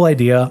a horrible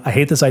idea. I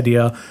hate this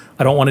idea.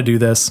 I don't want to do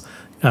this.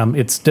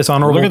 It's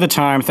dishonorable. Look at the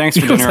time. Thanks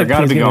for dinner. I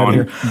gotta be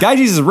going.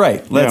 Gyges is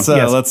right. Let's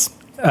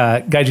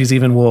Gyges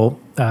even will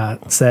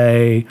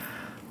say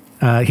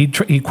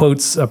he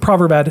quotes a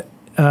proverb at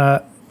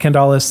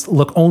Candalis: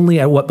 "Look only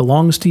at what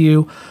belongs to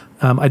you.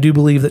 I do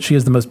believe that she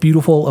is the most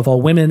beautiful of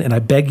all women, and I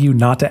beg you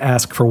not to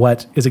ask for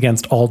what is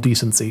against all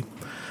decency."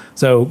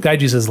 So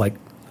Gyges is like,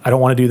 I don't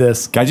want to do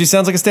this. Gyges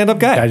sounds like a stand-up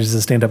guy. Gyges is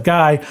a stand-up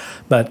guy,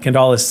 but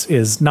Candalis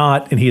is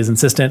not, and he is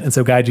insistent. And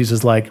so Gyges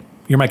is like,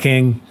 you're my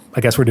king.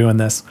 I guess we're doing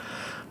this.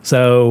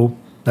 So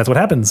that's what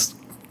happens.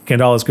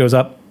 Candalis goes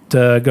up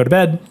to go to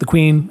bed. The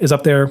queen is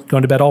up there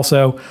going to bed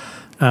also.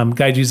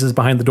 Gyges is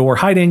behind the door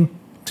hiding.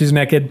 She's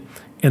naked.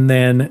 And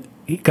then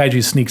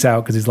Gyges sneaks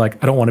out because he's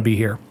like, I don't want to be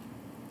here.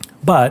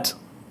 But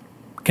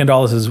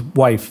Candalis'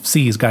 wife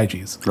sees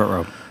Gyges.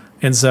 Ruh-roh.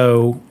 And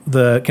so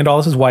the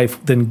Candalis'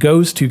 wife then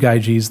goes to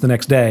Gyges the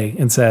next day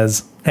and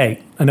says,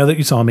 hey, I know that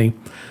you saw me.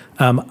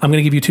 I'm going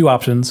to give you two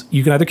options.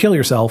 You can either kill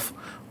yourself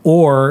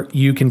or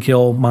you can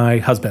kill my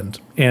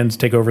husband and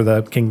take over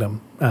the kingdom,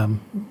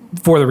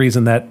 for the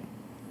reason that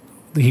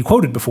he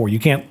quoted before.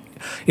 It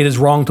is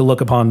wrong to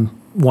look upon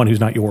one who's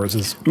not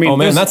yours. Oh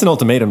man, that's an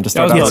ultimatum to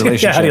start a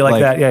relationship. Yeah, how do you like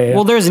that? Yeah.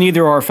 Well, there's an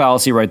either-or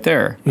fallacy right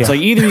there. Yeah. It's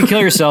like either you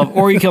kill yourself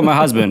or you kill my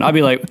husband. I'd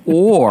be like,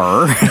 or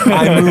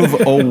I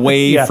move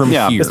away from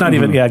here. It's not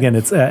even, again,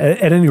 it's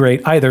at any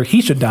rate, either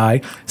he should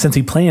die since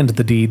he planned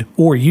the deed,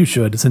 or you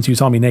should since you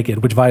saw me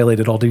naked, which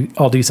violated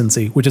all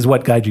decency, which is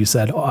what Gyges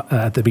said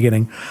at the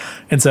beginning.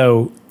 And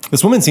so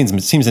this woman seems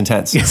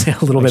intense. Yes, a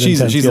little bit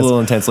intense. She's a little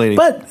intense lady.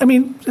 But I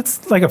mean,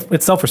 it's like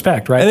it's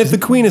self-respect, right? And if the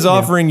queen is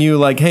offering you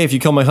like, hey, if you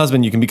kill my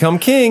husband, you can become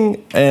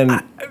king,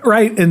 and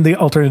right, and the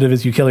alternative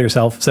is you kill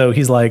yourself. So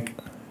he's like,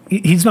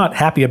 he's not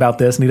happy about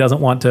this, and he doesn't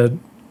want to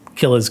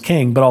kill his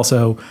king, but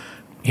also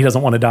he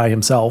doesn't want to die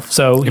himself.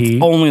 So if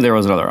only there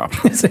was another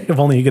option. If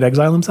only he could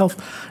exile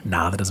himself.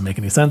 Nah, that doesn't make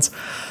any sense.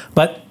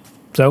 But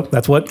so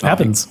that's what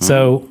happens.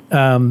 So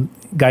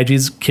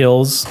Gyges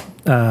kills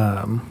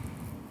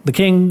the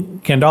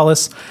king,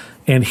 Candalis,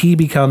 and he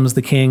becomes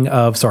the king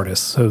of Sardis.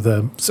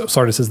 So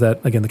Sardis is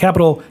the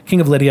capital, king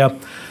of Lydia.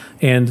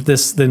 And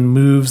this then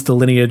moves the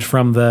lineage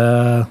from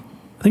I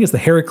think it's the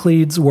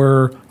Heraclids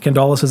were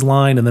Candalis'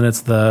 line, and then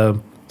it's the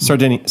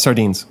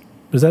Sardines.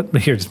 Is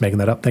that? You're just making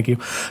that up. Thank you.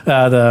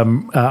 I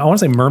want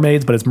to say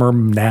mermaids, but it's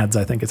mermnads,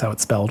 I think is how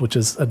it's spelled, which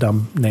is a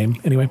dumb name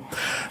anyway.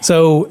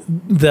 So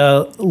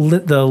the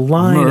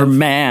line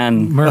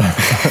Merman.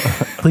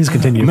 Please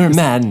continue.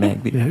 Merman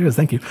Magby. Yeah,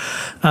 thank you.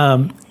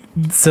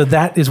 So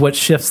that is what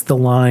shifts the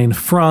line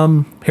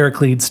from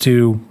Heraclides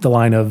to the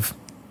line of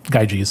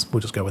Gyges. We'll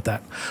just go with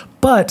that.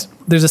 But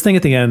there's this thing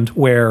at the end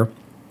where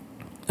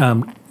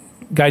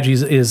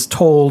Gyges is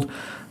told.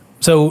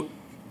 So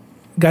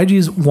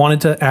Gyges wanted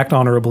to act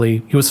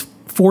honorably. He was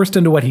forced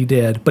into what he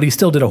did, but he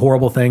still did a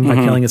horrible thing by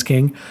killing his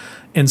king.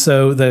 And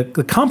so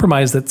the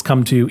compromise that's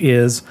come to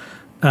is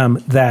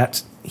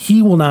that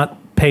he will not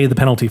pay the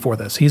penalty for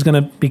this. He's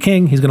going to be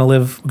king. He's going to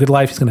live a good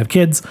life. He's going to have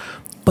kids.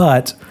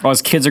 But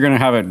his kids are going to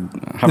have it.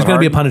 There's going to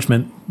be a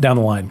punishment down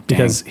the line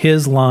because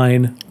his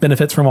line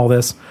benefits from all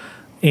this,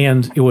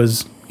 and it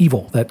was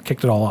evil that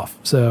kicked it all off.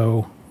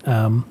 So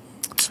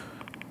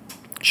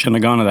shouldn't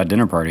have gone to that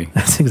dinner party.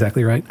 That's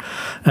exactly right.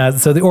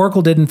 So the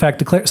oracle did in fact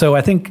declare. So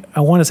I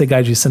want to say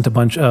Gyges sent a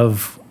bunch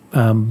of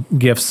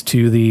gifts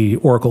to the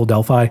oracle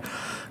Delphi,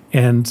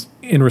 and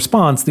in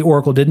response, the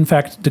oracle did in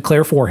fact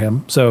declare for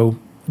him. So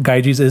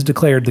Gyges is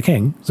declared the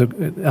king. So,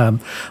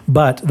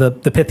 but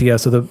the Pythia,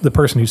 so the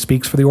person who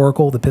speaks for the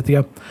oracle, the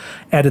Pythia,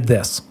 added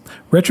this: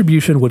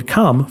 retribution would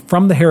come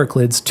from the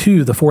Heraclids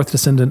to the fourth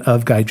descendant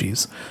of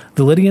Gyges.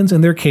 The Lydians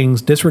and their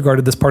kings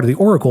disregarded this part of the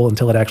oracle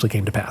until it actually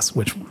came to pass,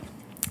 which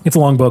it's a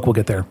long book. We'll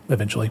get there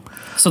eventually.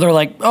 So they're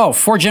like,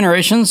 4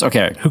 generations?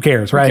 Okay. Who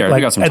cares, right? Who cares? Like,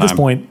 We got some at this time.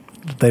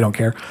 point, they don't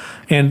care.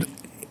 And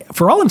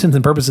for all intents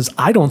and purposes,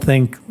 I don't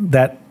think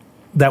that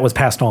was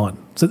passed on.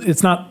 So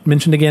it's not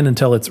mentioned again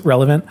until it's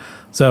relevant.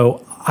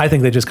 So I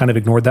think they just kind of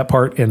ignored that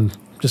part and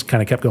just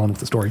kind of kept going with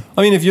the story.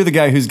 I mean, if you're the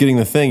guy who's getting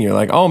the thing, you're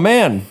like, oh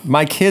man,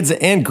 my kids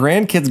and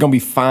grandkids gonna be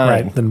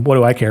fine. Right. Then what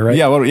do I care, right?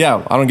 Yeah.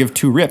 I don't give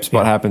two rips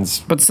what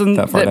happens. But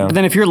that far down. but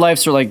then if your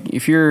life's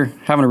if you're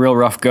having a real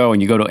rough go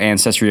and you go to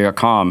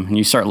Ancestry.com and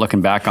you start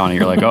looking back on it,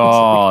 you're like,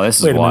 oh, this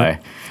is Wait a why.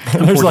 minute.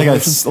 There's like a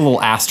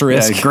little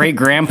asterisk. Yeah, great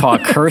grandpa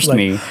cursed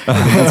me.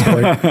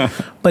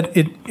 But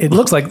it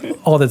looks like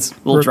all that's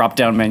Little drop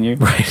down menu.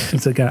 right.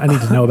 It's like, I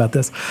need to know about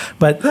this.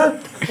 But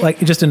like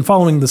just in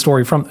following the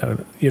story from, I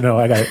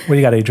got it. What do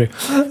you got, AJ?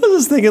 I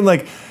was just thinking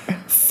like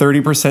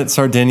 30%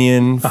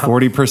 Sardinian,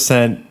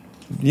 40%,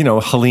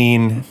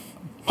 Helene,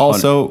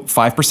 also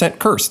 5%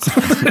 cursed.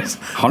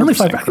 Only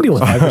 5%. I can deal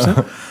with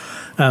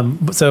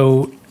 5%.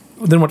 So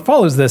then what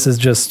follows this is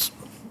just,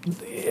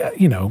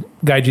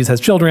 Gyges has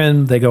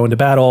children. They go into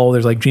battle.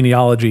 There's like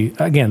genealogy.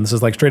 Again, this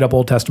is like straight up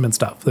Old Testament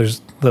stuff.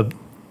 There's the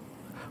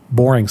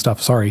boring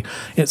stuff. Sorry,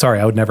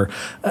 I would never.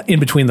 In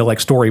between the like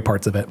story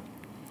parts of it.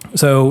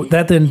 So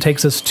that then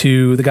takes us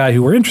to the guy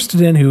who we're interested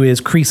in, who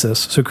is Croesus.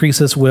 So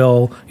Croesus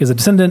is a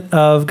descendant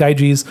of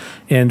Gyges,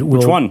 and will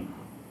Which one?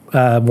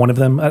 One of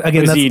them.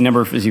 Again,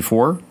 Is he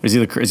 4? Is he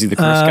the cursed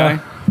guy?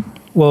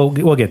 We'll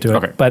get to it.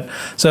 Okay. But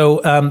so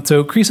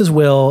Croesus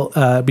will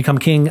become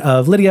king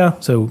of Lydia,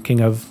 so king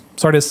of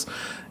Sardis,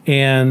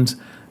 and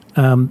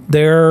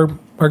there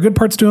are good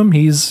parts to him.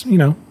 He's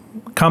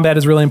combat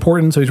is really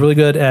important, so he's really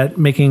good at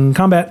making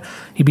combat.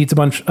 He beats a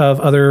bunch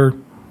of other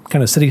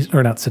kind of cities,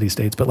 or not city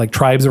states, but like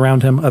tribes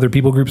around him, other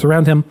people groups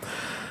around him,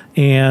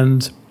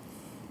 and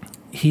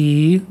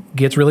he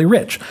gets really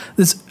rich.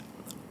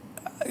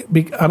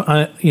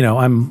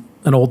 I'm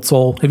an old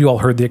soul. Have you all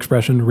heard the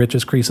expression "rich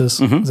as Croesus"?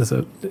 Mm-hmm. Is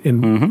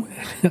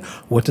this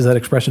what does that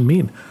expression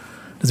mean?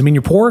 Does it mean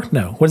you're poor?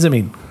 No. What does it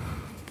mean?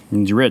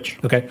 Means you're rich.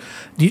 Okay.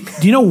 Do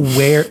you know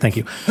where? Thank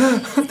you,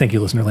 thank you,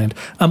 listener land.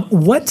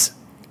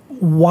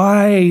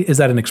 Why is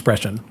that an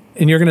expression?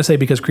 And you're going to say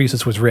because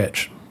Croesus was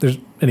rich.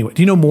 Anyway.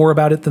 Do you know more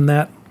about it than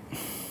that?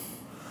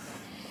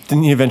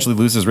 Didn't he eventually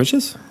lose his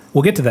riches?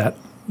 We'll get to that.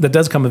 That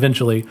does come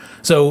eventually.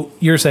 So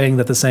you're saying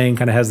that the saying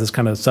kind of has this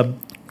kind of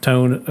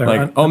subtone,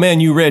 Like, oh man,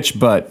 you rich,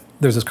 but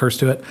there's this curse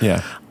to it.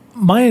 yeah.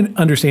 My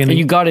understanding.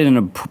 You got it in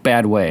a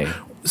bad way.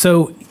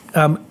 So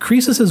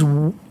Croesus's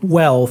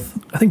wealth,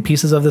 I think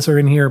pieces of this are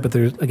in here, but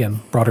there's, again,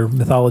 broader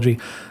mythology,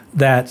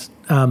 that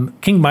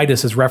King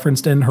Midas is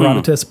referenced in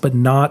Herodotus, but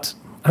not,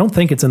 I don't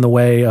think it's in the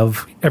way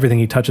of everything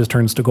he touches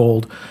turns to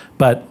gold.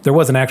 But there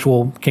was an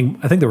actual king,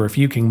 I think there were a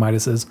few King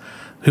Midases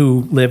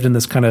who lived in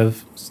this kind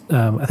of,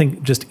 I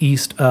think just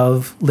east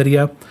of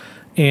Lydia.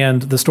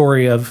 And the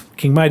story of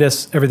King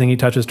Midas, everything he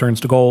touches turns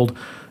to gold.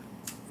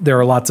 There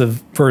are lots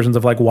of versions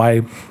of like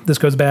why this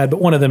goes bad,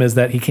 but one of them is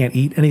that he can't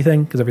eat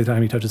anything because every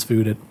time he touches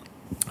food, it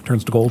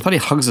turns to I gold. thought he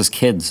hugs his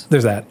kids.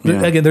 There's that.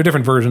 Yeah. Again, there are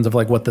different versions of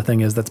like what the thing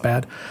is that's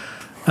bad.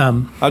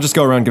 I'll just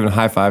go around giving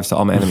high fives to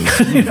all my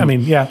enemies. I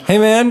mean, yeah. Hey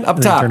man, up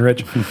And then top. turn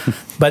rich.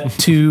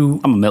 But I'm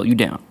gonna melt you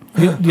down.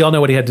 do y'all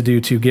know what he had to do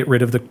to get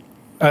rid of the,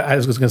 I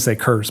was going to say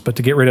curse, but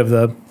to get rid of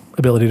the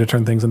ability to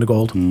turn things into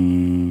gold?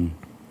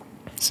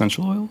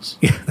 Essential oils?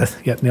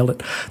 Yeah, nailed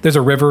it. There's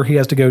a river he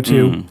has to go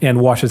to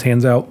and wash his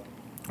hands out.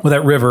 Well,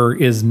 that river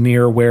is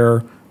near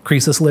where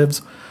Croesus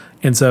lives.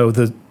 And so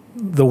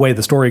the way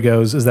the story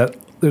goes is that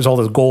there's all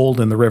this gold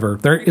in the river.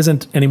 There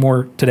isn't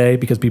anymore today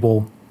because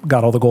people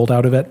got all the gold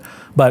out of it.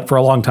 But for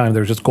a long time,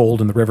 there's just gold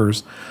in the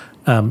rivers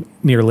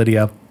near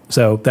Lydia.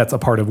 So that's a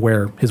part of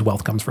where his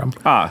wealth comes from.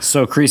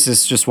 So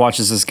Croesus just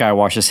watches this guy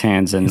wash his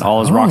hands and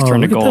all his rocks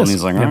turn to look at gold. And this.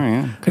 he's like, Yeah. all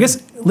right, yeah. I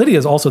guess Lydia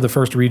is also the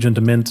first region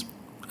to mint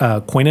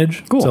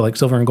coinage. Cool. So like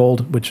silver and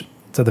gold, which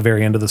is at the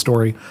very end of the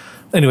story.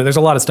 Anyway, there's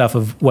a lot of stuff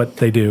of what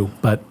they do,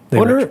 but I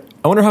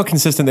wonder how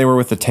consistent they were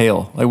with the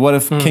tale. Like, what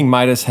if King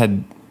Midas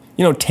had,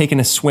 taken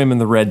a swim in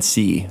the Red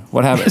Sea?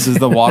 What happens? Does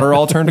the water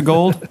all turn to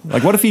gold?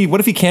 Like, what if he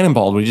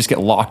cannonballed? Would he just get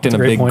locked in a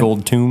great big point.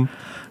 gold tomb?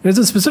 There's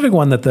a specific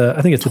one that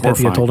I think it's the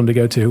Pythia horrifying. told him to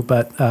go to,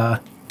 but I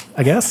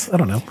guess, I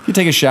don't know. You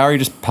take a shower, you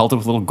just pelt it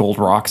with little gold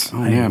rocks.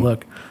 Oh, Hey, yeah.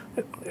 look,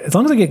 as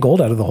long as I get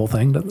gold out of the whole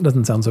thing, that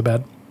doesn't sound so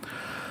bad.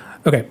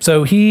 Okay,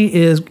 so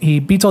he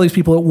beats all these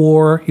people at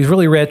war. He's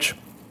really rich,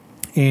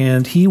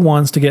 and he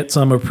wants to get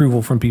some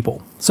approval from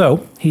people.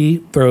 So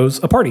he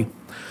throws a party,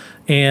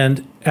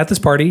 and at this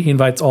party, he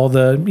invites all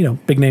the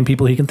big name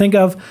people he can think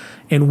of,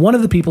 and one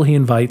of the people he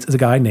invites is a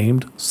guy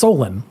named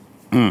Solon.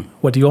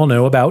 What do you all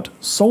know about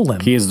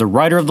Solon? He is the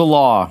writer of the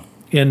law.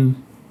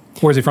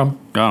 Where's he from?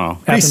 I don't know.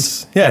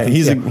 Athens. Yeah, Okay,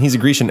 he's a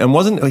Grecian, and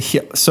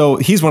so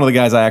he's one of the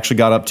guys I actually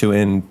got up to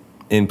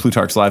in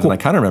Plutarch's Lives, and I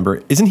kind of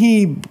remember. Wasn't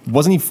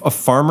he a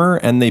farmer,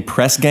 and they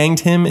press ganged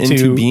him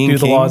into being do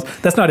the king? laws.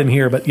 That's not in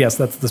here, but yes,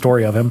 that's the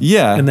story of him.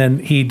 Yeah. And then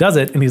he does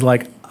it, and he's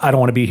like, I don't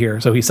want to be here.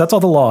 So he sets all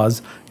the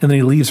laws, and then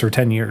he leaves for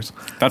 10 years.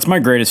 That's my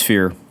greatest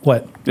fear.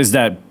 What? Is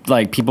that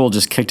like people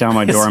just kick down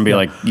my door and be Yeah.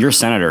 like, "You're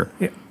senator."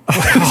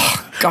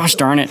 Gosh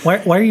darn it! Why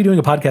are you doing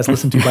a podcast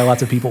listened to by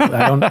lots of people?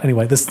 I don't.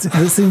 Anyway, this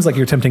seems like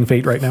you're tempting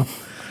fate right now.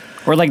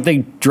 Or like they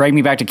drag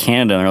me back to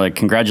Canada and they're like,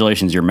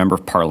 "Congratulations, you're a member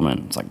of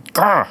parliament." It's like,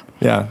 grr.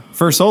 Yeah.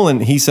 For Solon,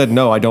 he said,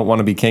 no, I don't want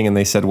to be king. And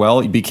they said,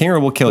 well, be king or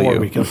we'll kill Or you.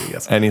 we kill you,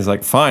 yes. And he's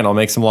like, fine, I'll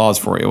make some laws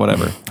for you,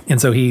 whatever. And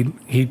so he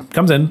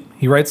comes in,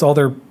 he writes all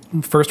their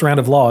first round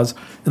of laws,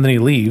 and then he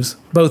leaves,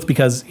 both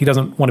because he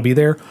doesn't want to be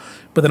there,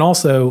 but then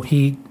also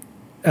he,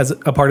 as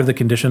a part of the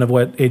condition of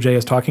what AJ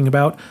is talking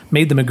about,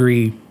 made them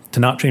agree to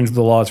not change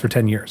the laws for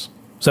 10 years.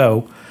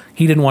 So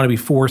he didn't want to be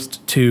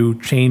forced to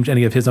change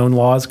any of his own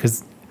laws,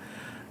 because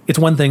it's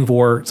one thing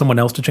for someone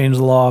else to change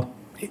the law.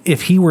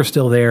 If he were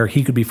still there,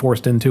 he could be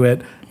forced into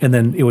it, and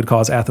then it would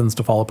cause Athens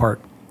to fall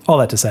apart. All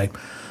that to say,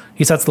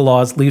 he sets the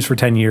laws, leaves for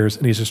 10 years,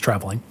 and he's just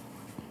traveling.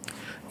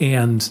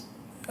 And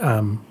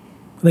I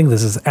think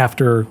this is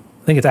after.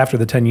 I think it's after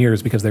the 10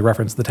 years because they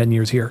reference the 10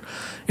 years here.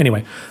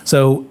 Anyway,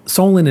 so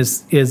Solon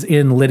is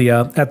in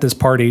Lydia at this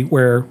party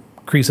where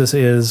Croesus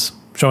is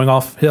showing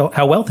off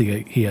how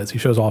wealthy he is. He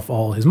shows off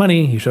all his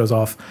money. He shows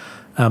off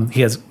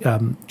he has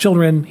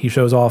children. He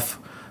shows off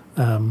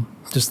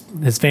just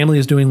his family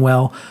is doing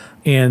well,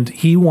 and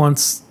he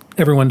wants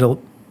everyone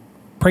to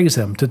praise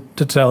him, to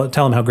tell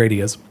him how great he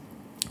is.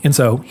 And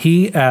so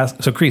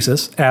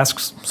Croesus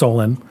asks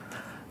Solon,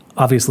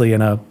 obviously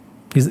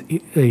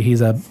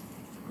he's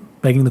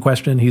begging the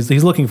question.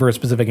 He's looking for a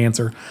specific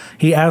answer.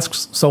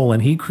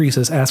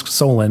 Croesus asks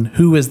Solon,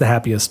 who is the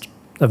happiest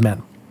of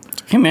men?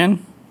 Hey,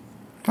 man,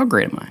 how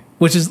great am I?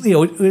 Which is,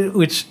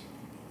 which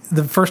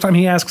the first time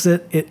he asks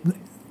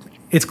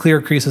it's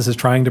clear Croesus is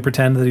trying to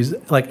pretend that he's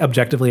like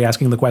objectively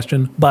asking the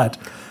question, but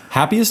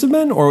Happiest of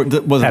men, or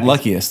was it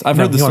luckiest? I've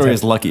heard the story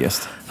as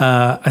luckiest.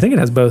 I think it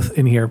has both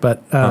in here,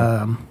 but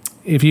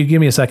if you give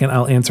me a second,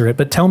 I'll answer it.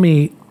 But tell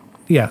me,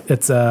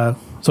 it's so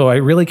I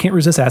really can't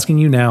resist asking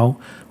you now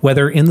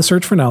whether in the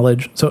search for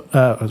knowledge. So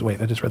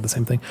wait, I just read the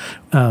same thing.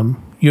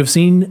 You have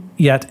seen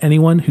yet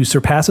anyone who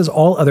surpasses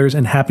all others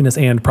in happiness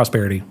and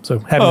prosperity. So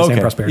happiness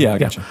and prosperity. Yeah, I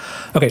gotcha.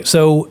 Okay,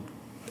 so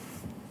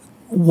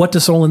what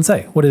does Solon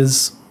say?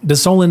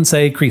 Does Solon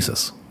say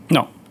Croesus?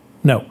 No.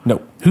 No.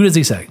 No. Who does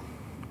he say?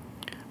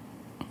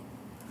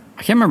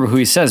 I can't remember who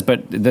he says,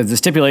 but the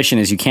stipulation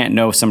is you can't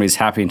know if somebody's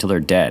happy until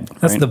they're dead.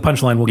 That's right? the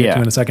punchline we'll get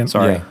to in a second.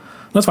 Sorry. Yeah.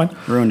 That's fine.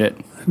 Ruined it.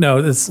 No,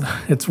 it's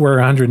we're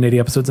 180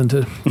 episodes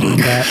into doing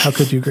that. How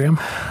could you, Graham?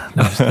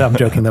 No, I'm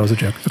joking. That was a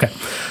joke. Okay.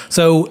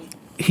 So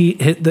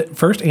the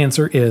first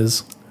answer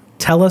is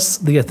Tellus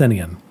the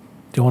Athenian.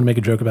 Do you want to make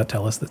a joke about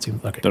Tellus? That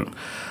seems okay. Don't.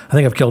 I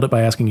think I've killed it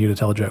by asking you to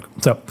tell a joke.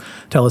 So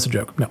tell us a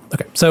joke. No.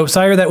 Okay. So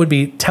sire, that would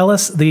be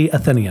Tellus the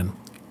Athenian.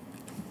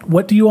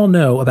 What do you all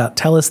know about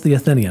Tellus the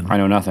Athenian? I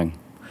know nothing.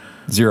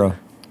 0.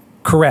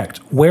 Correct.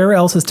 Where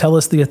else is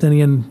Tellus the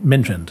Athenian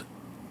mentioned?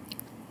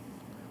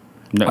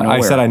 No, I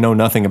nowhere. said I know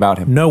nothing about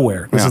him.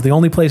 Nowhere. This Yeah. is the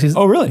only place he's.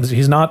 Oh, really?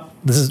 He's not.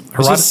 This is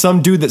It's just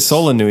some dude that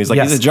Solon knew. He's like,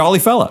 Yes. he's a jolly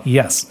fella.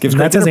 Yes, Gives and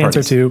great that's his dinner answer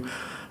parties. to.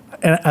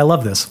 And I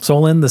love this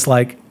Solon. This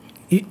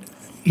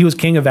he was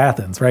king of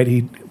Athens, right?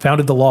 He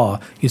founded the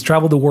law. He's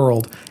traveled the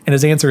world, and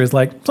his answer is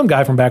like some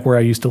guy from back where I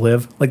used to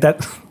live. Like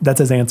that. That's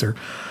his answer.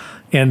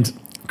 And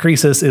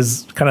Croesus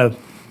is kind of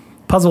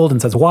puzzled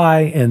and says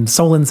why. And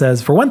Solon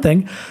says, for one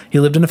thing, he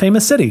lived in a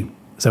famous city.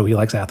 So he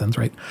likes Athens,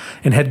 right?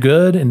 And had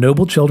good and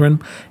noble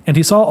children, and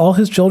he saw all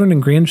his children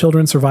and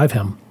grandchildren survive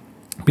him.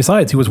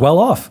 Besides, he was well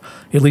off,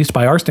 at least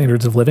by our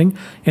standards of living,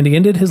 and he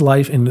ended his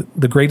life in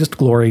the greatest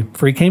glory,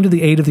 for he came to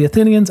the aid of the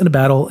Athenians in a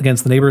battle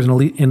against the neighbors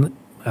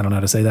I don't know how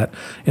to say that,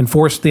 and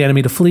forced the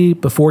enemy to flee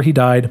before he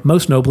died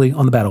most nobly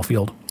on the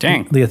battlefield.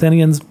 Dang. The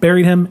Athenians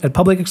buried him at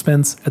public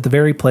expense at the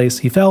very place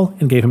he fell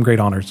and gave him great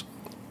honors.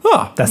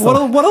 Oh, That's what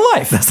the- a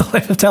life. That's the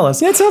life of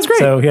Tellus. Yeah, it sounds great.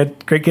 So he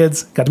had great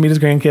kids, got to meet his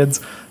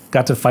grandkids,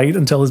 got to fight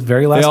until his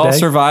very last They all day.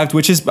 survived,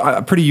 which is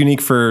pretty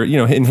unique for,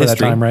 in For history. that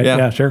time, right?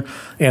 Yeah, sure.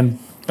 And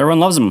Everyone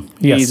loves him.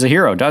 Yes. He's a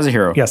hero. Dies a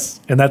hero. yes,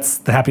 and that's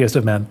the happiest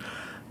of men.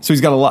 So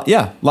he's got a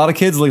lot of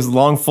kids, lives a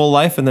long, full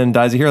life, and then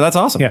dies a hero. That's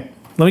awesome. Yeah.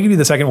 Let me give you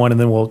the second one, and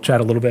then we'll chat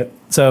a little bit.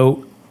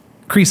 So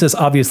Croesus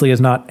obviously is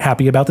not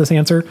happy about this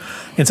answer,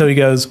 and so he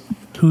goes,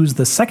 "Who's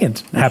the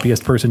second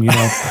happiest person you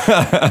know?"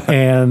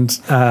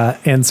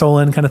 and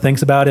Solon kind of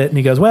thinks about it, and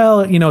he goes,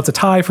 "Well, it's a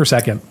tie for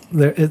second.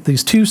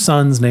 These two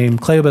sons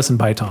named Cleobus and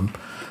Biton,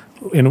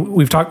 and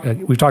we've talked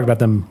about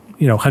them,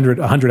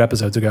 100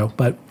 episodes ago.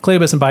 But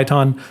Cleobus and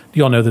Biton,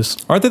 you all know this.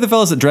 Aren't they the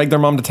fellas that dragged their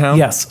mom to town?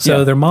 Yes. So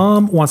Yeah. their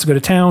mom wants to go to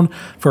town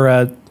for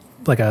a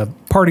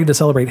party to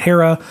celebrate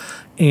Hera,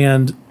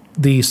 and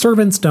the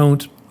servants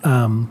don't.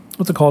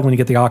 What's it called when you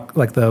get the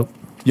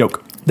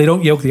Yoke. They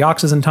don't yoke the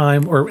oxes in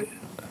time, or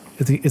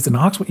is an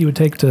ox what you would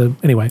take to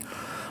anyway?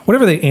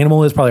 Whatever the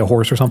animal is, probably a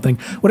horse or something.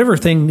 Whatever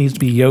thing needs to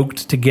be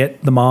yoked to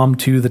get the mom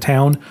to the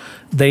town,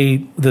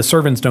 the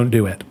servants don't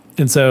do it,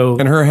 and so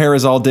And her hair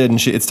is all did,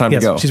 and it's time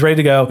yes, to go. she's ready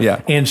to go.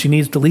 Yeah. And she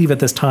needs to leave at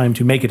this time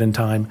to make it in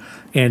time.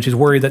 And she's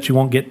worried that she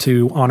won't get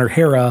to honor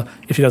Hera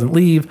if she doesn't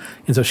leave.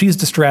 And so she's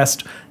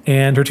distressed.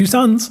 And her two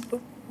sons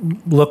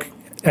look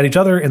at each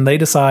other and they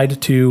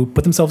decide to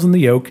put themselves in the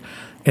yoke.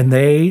 And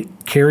they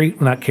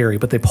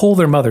they pull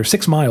their mother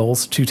 6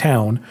 miles to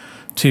town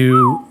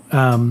to,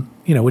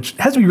 which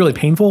has to be really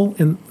painful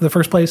in the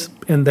first place.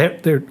 And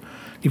they're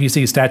if you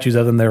see statues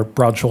of them, they're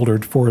broad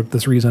shouldered for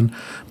this reason.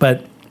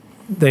 But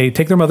they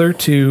take their mother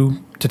to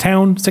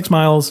town, 6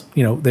 miles.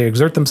 They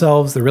exert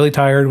themselves. They're really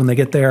tired when they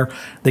get there.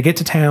 They get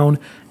to town.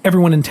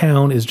 Everyone in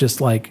town is just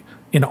like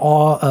in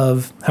awe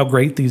of how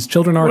great these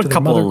children are What to a their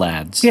couple mother. of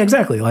lads. Yeah,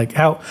 exactly. Like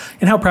how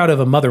proud of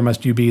a mother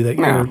must you be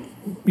that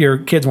your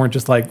kids weren't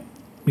just like,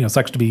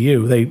 sucks to be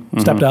you. They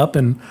stepped up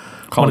and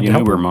Call wanted you to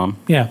an help Uber, her. Mom.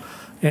 Yeah.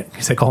 You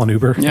say call an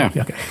Uber? Yeah.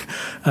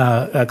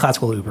 Okay.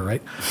 Classical Uber,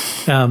 right?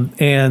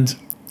 And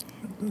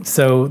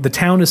so the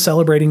town is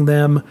celebrating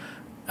them,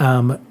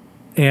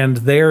 and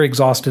they're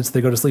exhausted, so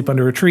they go to sleep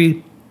under a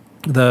tree.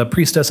 The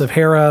priestess of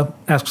Hera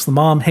asks the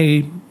mom,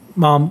 "Hey,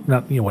 mom,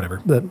 not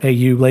whatever. Hey,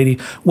 you lady,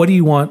 what do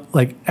you want?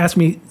 Like, ask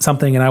me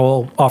something, and I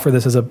will offer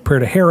this as a prayer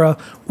to Hera.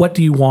 What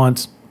do you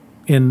want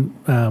in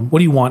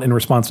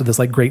response to this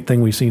great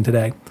thing we've seen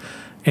today?"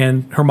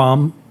 And the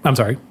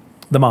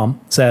mom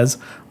says,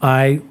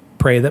 "I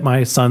pray that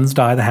my sons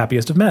die the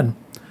happiest of men,"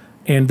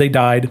 and they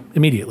died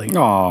immediately.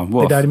 Aw, They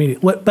woof. died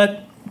immediately.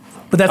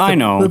 But But that's I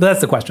know. But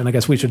that's the question. I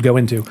guess we should go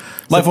into.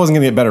 Life wasn't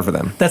going to get better for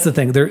them. That's the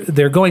thing.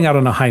 They're going out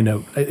on a high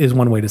note is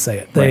one way to say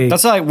it.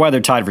 That's like why they're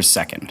tied for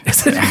second.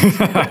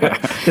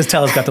 Because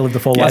Tellus got to live the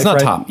full life. it's not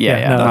right? top.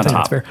 Yeah, no, not I think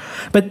top. that's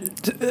fair.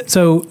 But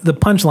so the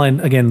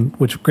punchline again,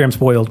 which Graham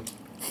spoiled,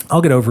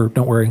 I'll get over.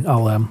 Don't worry.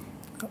 I'll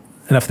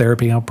enough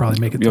therapy. I'll probably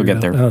make it. You'll through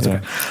get there. No, it's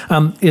okay.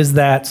 Is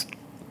that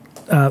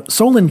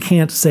Solon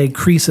can't say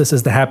Croesus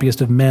is the happiest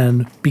of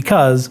men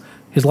because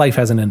his life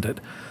hasn't ended,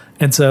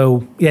 and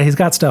so yeah, he's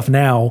got stuff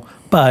now,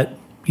 but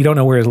you don't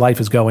know where his life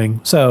is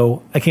going.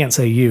 So I can't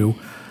say you.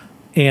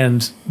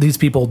 And these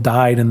people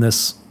died in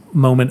this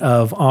moment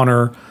of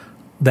honor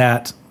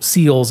that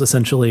seals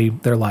essentially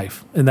their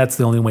life. And that's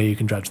the only way you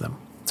can judge them.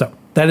 So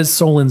that is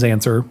Solon's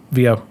answer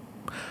via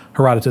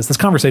Herodotus. This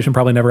conversation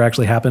probably never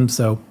actually happened.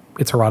 So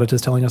it's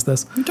Herodotus telling us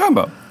this. What are you talking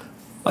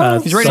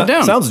about? He's writing it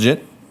down. Sounds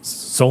legit.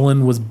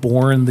 Solon was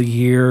born the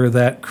year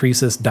that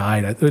Croesus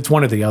died. It's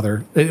one or the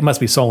other. It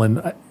must be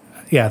Solon.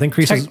 Yeah, I think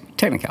Croesus.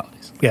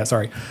 Technicalities. Yeah,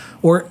 sorry.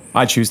 Or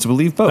I choose to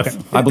believe both. Okay.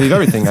 I believe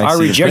everything I I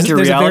see. reject your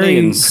There's a reality very-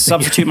 and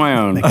substitute my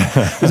own.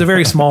 there's a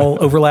very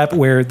small overlap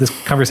where this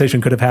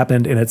conversation could have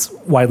happened, and it's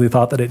widely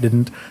thought that it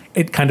didn't.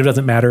 It kind of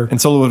doesn't matter. And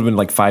Solo would have been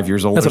like 5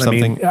 years old That's or what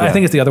something. I mean. I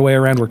think it's the other way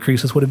around, where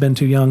Croesus would have been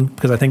too young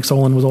because I think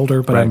Solon was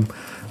older. But Right.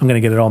 I'm going to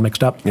get it all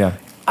mixed up. Yeah.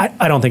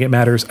 I don't think it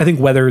matters. I think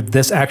whether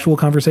this actual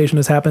conversation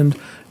has happened,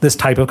 this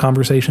type of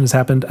conversation has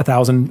happened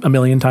a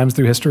million times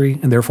through history,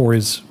 and therefore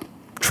is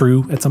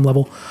true at some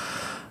level.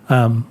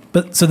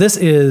 But so this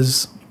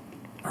is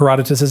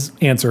Herodotus's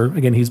answer.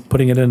 Again, he's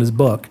putting it in his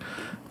book.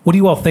 What do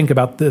you all think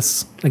about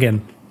this?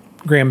 Again,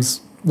 Graham's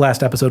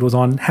last episode was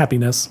on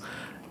happiness.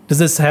 Does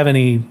this have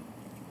any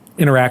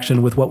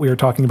interaction with what we were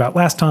talking about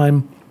last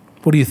time?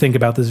 What do you think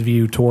about this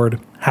view toward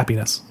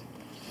happiness?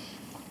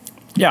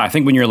 Yeah, I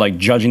think when you're like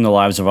judging the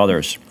lives of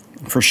others,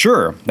 for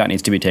sure that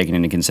needs to be taken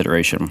into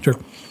consideration. Sure.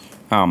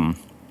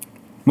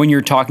 When you're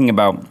talking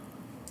about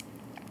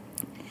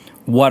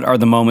what are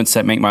the moments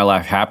that make my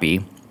life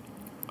happy,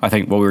 I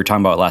think what we were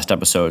talking about last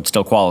episode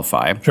still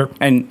qualify. Sure.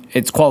 And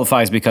it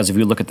qualifies because if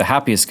you look at the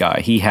happiest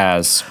guy, he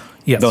has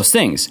Yes. those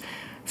things.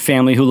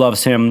 Family who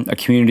loves him, a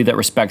community that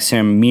respects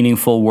him,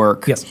 meaningful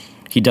work. Yes.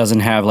 He doesn't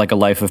have like a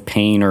life of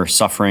pain or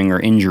suffering or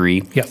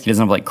injury. Yes. He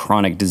doesn't have like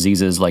chronic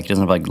diseases, like he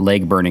doesn't have like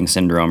leg burning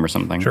syndrome or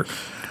something. Sure.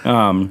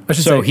 I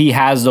should So say- he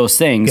has those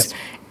things, Yes.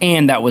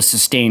 and that was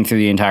sustained through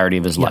the entirety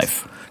of his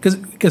life.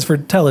 Because for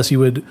Tellus, you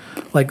would,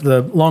 like,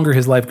 the longer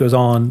his life goes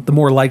on, the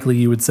more likely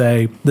you would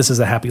say, this is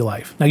a happy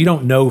life. Now, you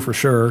don't know for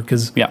sure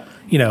because, Yeah.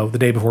 you know, the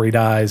day before he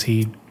dies,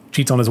 he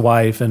cheats on his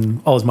wife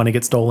and all his money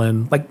gets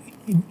stolen. Like,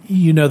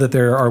 you know that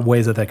there are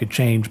ways that that could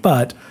change,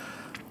 but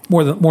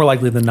more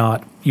likely than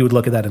not, you would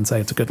look at that and say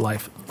it's a good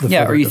life.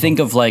 Yeah, or you think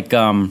of like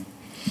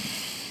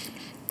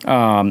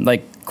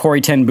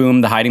Corrie ten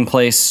Boom, The Hiding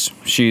Place.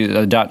 She's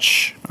a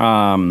Dutch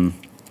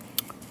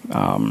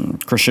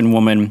Christian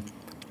woman.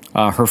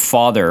 Her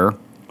father,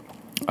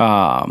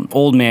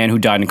 old man who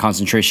died in a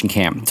concentration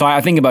camp. So I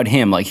think about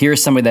him. Like,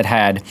 here's somebody that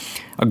had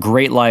a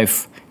great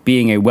life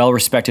being a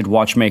well-respected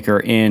watchmaker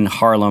in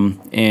Haarlem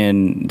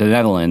in the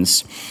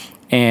Netherlands.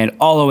 And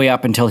all the way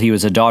up until he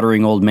was a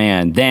doddering old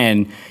man.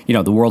 Then, you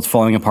know, the world's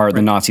falling apart,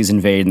 the Nazis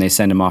invade, and they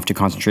send him off to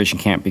concentration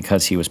camp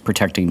because he was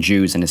protecting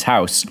Jews in his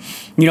house.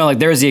 You know, like,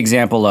 there's the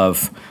example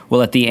of,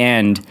 well, at the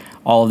end,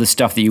 all of the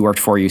stuff that you worked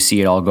for, you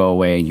see it all go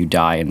away, and you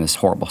die in this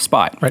horrible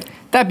spot. Right.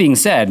 That being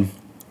said,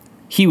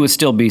 he would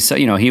still be,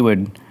 you know, he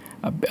would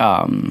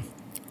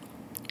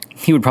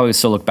probably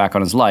still look back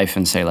on his life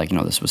and say, like, you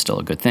know, this was still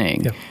a good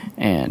thing. Yeah.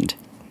 And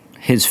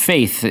his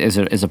faith is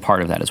a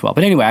part of that as well.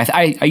 But anyway,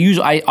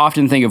 I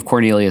often think of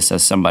Cornelius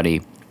as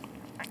somebody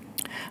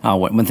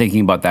when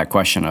thinking about that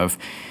question of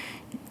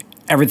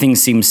everything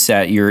seems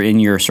set. You're in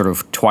your sort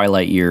of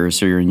twilight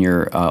years, or you're in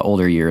your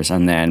older years,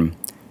 and then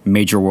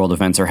major world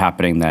events are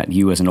happening that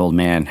you as an old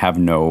man have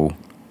no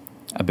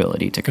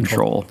ability to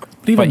control.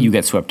 But you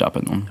get swept up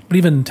in them. But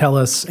even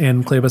Tellus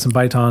and Cleobus and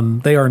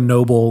Biton, they are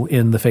noble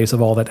in the face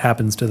of all that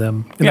happens to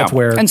them. And that's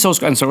where... and so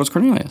was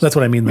Cornelius. That's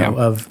what I mean, though,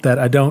 Yeah. of that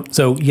I don't...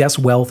 So, yes,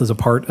 wealth is a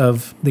part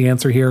of the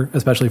answer here,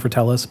 especially for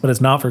Tellus, but it's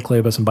not for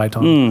Cleobus and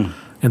Biton.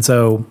 And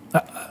so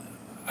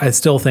I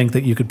still think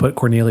that you could put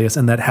Cornelius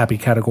in that happy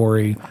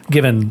category,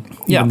 given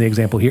even the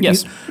example here.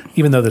 Yes.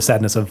 Even though the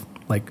sadness of,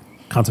 like,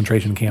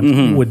 concentration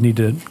camp would need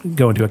to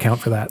go into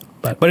account for that.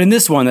 But in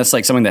this one, that's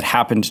like something that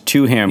happened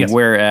to him, Yes.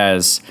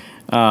 whereas...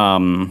 I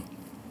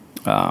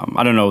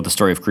don't know the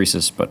story of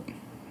Croesus, but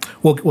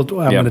I'm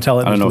going to tell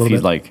it in I don't just know a if little he's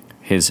bit. like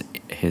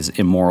his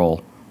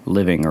immoral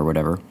living or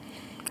whatever.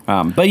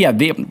 But yeah,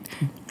 the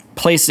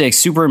place a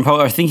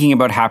superimpose or thinking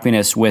about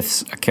happiness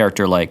with a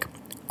character like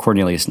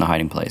Cornelius in The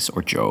Hiding Place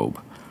or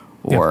Job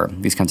or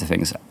these kinds of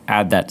things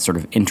add that sort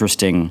of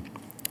interesting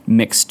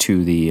mix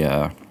to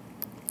the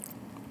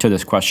to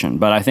this question.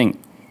 But I think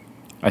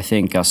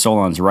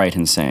Solon's right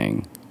in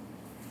saying,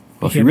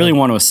 well, if you really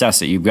want to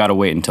assess it, you've got to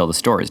wait until the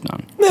story's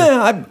done.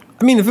 Yeah,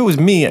 I mean, if it was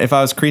me, if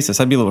I was Croesus,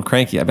 I'd be a little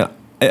cranky.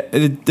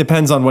 It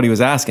depends on what he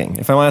was asking.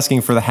 If I'm asking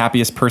for the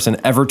happiest person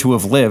ever to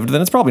have lived, then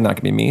it's probably not going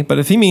to be me. But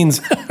if he means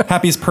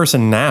happiest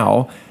person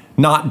now,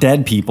 not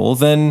dead people,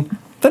 then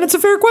it's a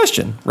fair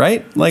question,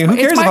 right? Like, who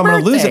It's cares if my I'm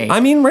going to lose birthday. it? I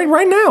mean,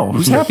 right now,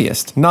 who's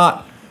happiest?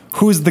 Not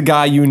who's the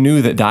guy you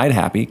knew that died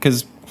happy,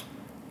 because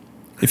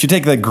if you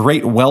take the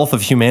great wealth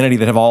of humanity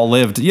that have all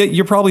lived,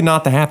 you're probably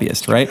not the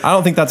happiest, right? I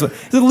don't think that's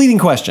it's a leading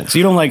question. So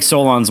you don't like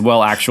Solon's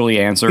well actually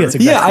answer? Yes,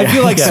 Yeah, I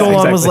feel like Yeah, Solon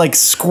was exactly. like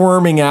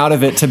squirming out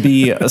of it to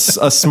be a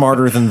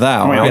smarter than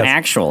thou. Well, right?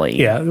 actually.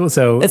 Yeah.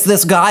 So It's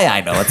this guy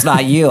I know. It's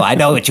not you. I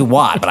know what you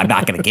want, but I'm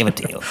not going to give it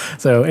to you.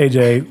 So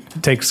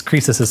AJ takes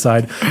Croesus'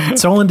 side.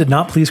 Solon did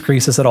not please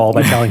Croesus at all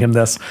by telling him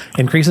this,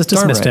 and Croesus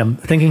dismissed right. him,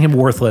 thinking him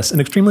worthless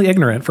and extremely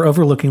ignorant for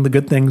overlooking the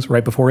good things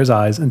right before his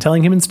eyes, and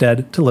telling him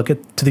instead to look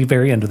to the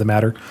very end of the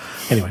matter.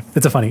 Anyway,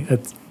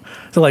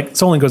 so like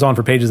Solon goes on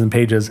for pages and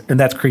pages, and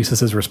that's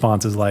Croesus'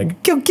 response is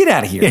like, Get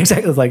out of here.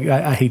 exactly, it's like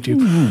I hate you,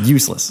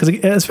 Useless.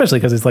 especially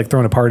because it's like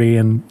throwing a party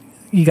and.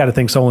 You got to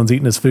think Solon's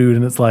eating his food,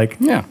 and it's like,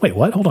 Yeah. wait,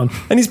 what? Hold on.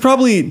 And he's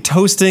probably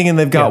toasting, and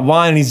they've got Yeah.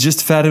 wine, and he's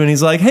just fed him, and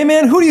he's like, "Hey,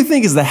 man, who do you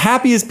think is the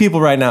happiest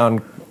people right now?"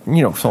 And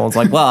Solon's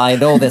like, Well, I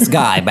know this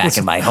guy back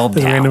in my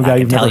hometown. random guy I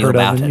can you've tell never you heard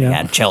of, about it. and He yeah.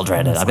 had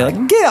children. And I'd be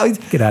like, "Get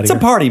out! Get outta It's here.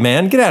 a party,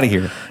 man. Get out of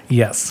here."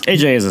 Yes.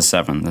 AJ is a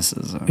 7. This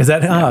is. Is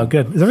that, oh,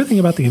 good. Is everything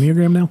about the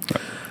Enneagram now?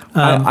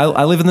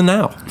 I live in the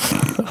now.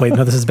 Wait,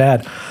 no, this is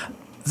bad.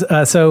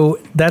 So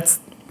that's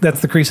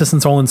the Croesus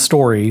and Solon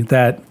story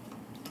that,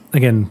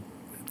 again,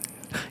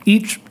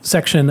 each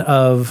section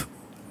of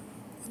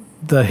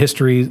the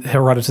history,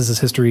 Herodotus'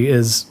 history,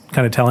 is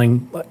kind of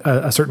telling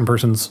a certain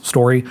person's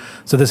story.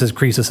 So this is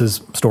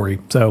Croesus' story.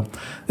 So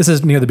this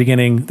is near the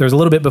beginning. There's a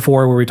little bit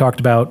before where we talked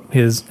about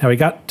how he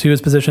got to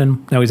his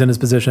position, now he's in his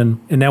position,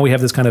 and now we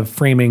have this kind of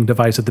framing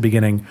device at the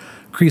beginning.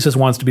 Croesus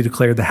wants to be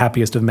declared the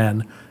happiest of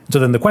men. So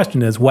then the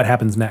question is, what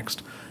happens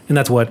next? And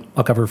that's what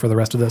I'll cover for the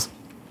rest of this.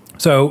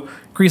 So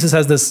Croesus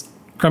has this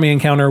crummy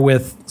encounter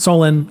with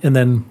Solon and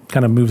then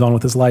kind of moves on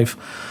with his life.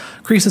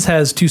 Croesus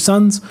has 2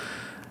 sons,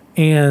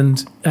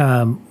 and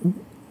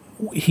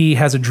he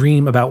has a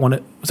dream about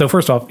one. So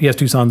first off, he has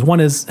 2 sons. One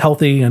is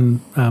healthy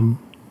and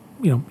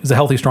is a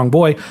healthy, strong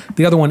boy.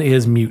 The other one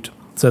is mute.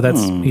 So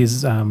that's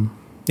he's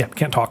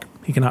can't talk.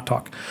 He cannot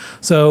talk.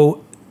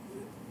 So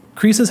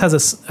Croesus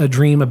has a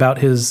dream about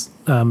his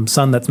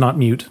son that's not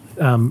mute,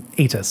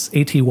 Atys,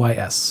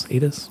 A-T-Y-S,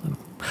 Atys.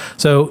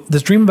 So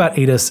this dream about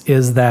Atys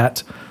is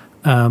that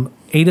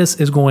Atys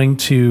is going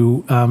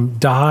to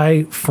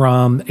die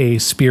from a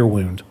spear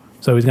wound.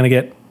 So he's going to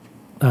get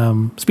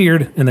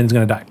speared, and then he's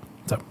going to die.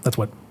 So that's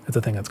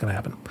a thing that's going to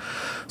happen.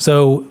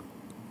 So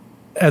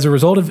as a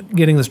result of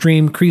getting this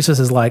dream, Croesus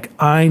is like,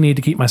 I need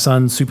to keep my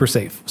son super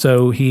safe.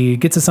 So he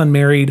gets his son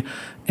married,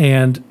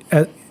 and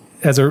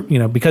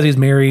because he's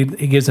married,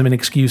 he gives him an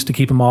excuse to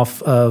keep him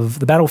off of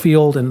the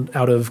battlefield and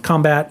out of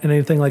combat and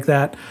anything like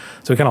that.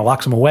 So he kind of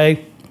locks him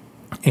away,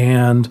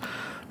 and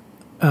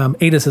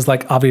Atys is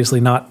like obviously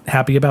not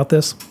happy about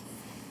this.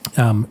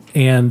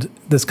 And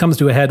this comes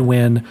to a head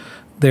when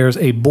there's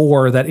a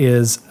boar that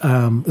is,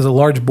 there's a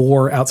large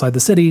boar outside the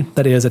city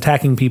that is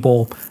attacking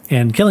people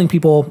and killing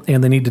people,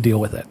 and they need to deal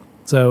with it.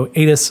 So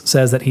Atys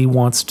says that he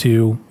wants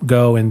to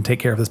go and take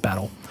care of this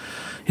battle.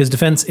 His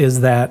defense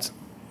is that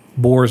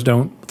boars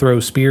don't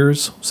throw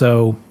spears,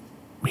 so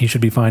he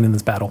should be fine in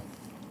this battle.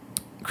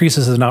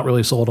 Croesus is not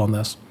really sold on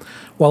this.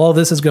 While all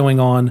this is going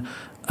on,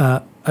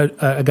 a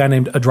guy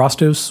named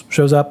Adrastos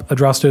shows up.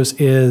 Adrastos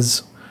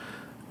is,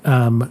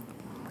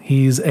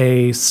 he's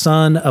a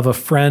son of a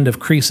friend of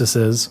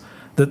Croesus's.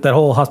 That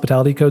whole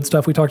hospitality code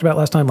stuff we talked about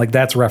last time, like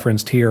that's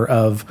referenced here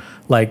of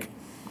like,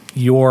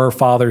 your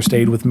father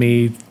stayed with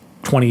me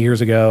 20 years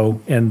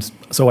ago, and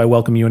so I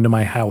welcome you into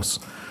my house.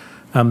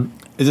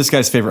 Is this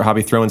guy's favorite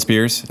hobby throwing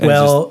spears? And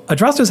Well,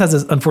 Adrastos has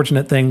this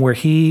unfortunate thing where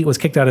he was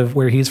kicked out of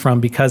where he's from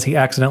because he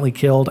accidentally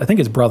killed, I think,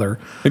 his brother.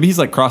 maybe he's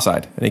like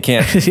cross-eyed and he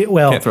can't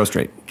can't throw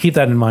straight. Keep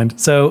that in mind.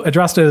 So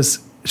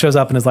Adrastos shows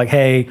up and is like,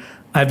 hey,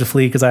 I have to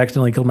flee because I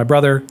accidentally killed my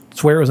brother.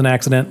 Swear it was an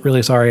accident.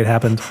 Really sorry it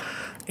happened.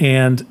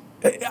 And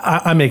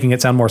I'm making it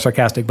sound more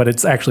sarcastic, but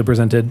it's actually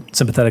presented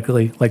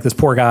sympathetically. Like, this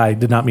poor guy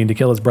did not mean to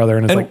kill his brother.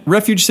 And it's And like,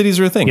 refuge cities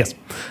are a thing. Yes.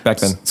 Back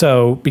then.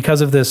 so because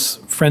of this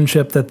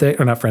friendship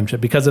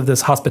because of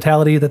this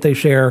hospitality that they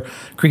share,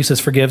 Croesus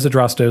forgives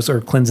Adrastos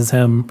or cleanses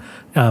him,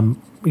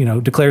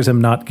 declares him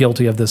not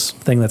guilty of this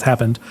thing that's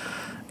happened,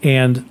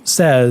 and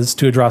says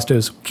to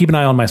Adrastos, keep an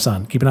eye on my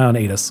son, keep an eye on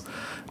Atys.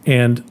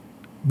 And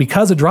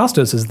because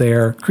Adrastos is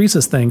there,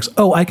 Croesus thinks,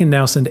 oh, I can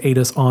now send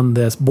Atys on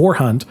this boar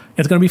hunt.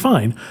 It's going to be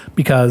fine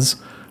because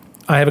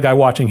I have a guy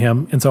watching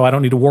him, and so I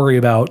don't need to worry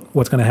about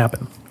what's going to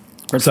happen.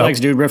 Red So- flags,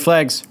 dude. Red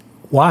flags.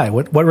 Why?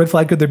 What red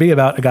flag could there be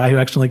about a guy who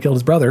accidentally killed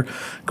his brother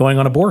going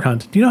on a boar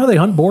hunt? Do you know how they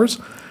hunt boars?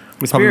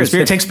 With Probably with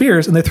spears. They take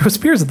spears and they throw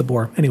spears at the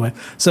boar. Anyway,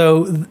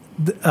 so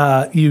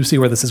you see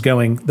where this is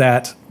going,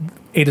 that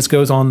Atys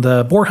goes on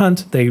the boar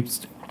hunt. They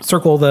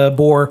circle the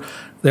boar.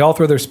 They all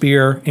throw their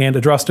spear, and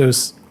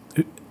Adrastos,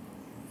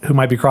 who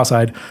might be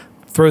cross-eyed,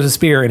 throws a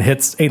spear and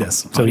hits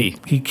Atys. So Buddy.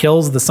 he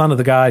kills the son of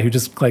the guy who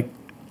just like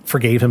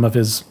forgave him of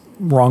his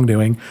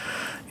wrongdoing.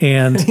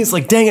 And He's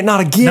like, dang it, not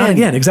again. not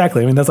again,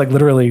 exactly. I mean, that's like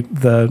literally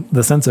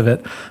the sense of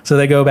it. So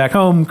they go back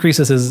home.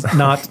 Croesus is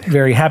not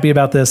very happy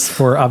about this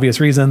for obvious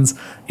reasons.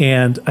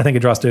 And I think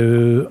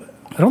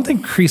I don't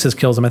think Croesus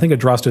kills him. I think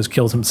Adrastos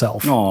kills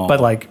himself. Oh, but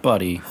like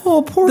buddy.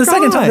 Oh, poor the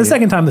guy.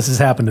 second time this has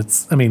happened,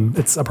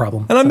 it's a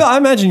problem. And I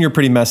imagine you're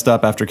pretty messed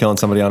up after killing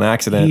somebody on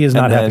accident. He is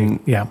not and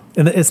happy. Yeah.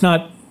 And it's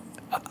not,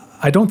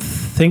 I don't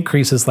think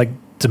Croesus like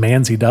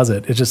demands he does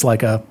it. It's just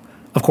like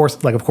of course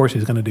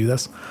he's going to do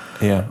this.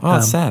 Yeah. Oh,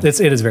 it's sad. It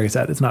is very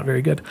sad. It's not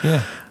very good.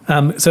 Yeah.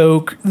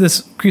 So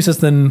this Croesus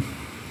then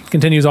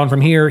continues on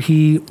from here.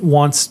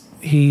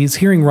 He's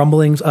hearing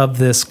rumblings of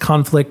this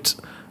conflict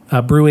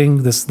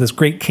brewing, this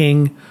great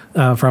king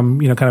from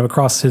kind of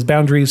across his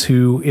boundaries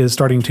who is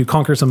starting to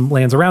conquer some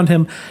lands around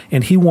him,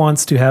 and he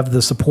wants to have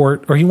the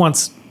support, or he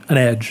wants an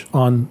edge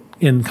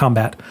in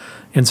combat,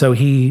 and so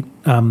he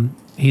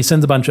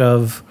sends a bunch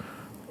of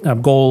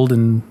gold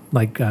and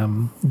like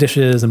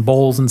dishes and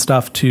bowls and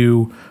stuff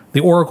to the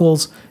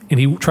oracles, and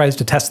he tries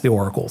to test the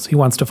oracles. He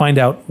wants to find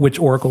out which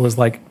oracle is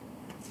like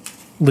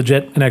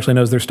legit and actually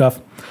knows their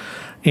stuff.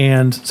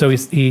 And so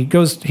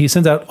he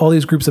sends out all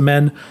these groups of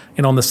men,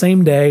 and on the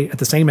same day, at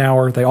the same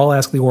hour, they all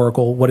ask the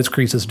oracle, what is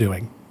Croesus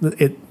doing?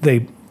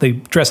 They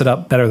dress it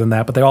up better than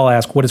that, but they all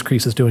ask, what is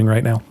Croesus doing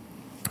right now?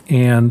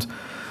 And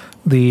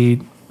the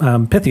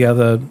Pythia,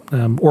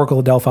 the Oracle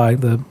at Delphi,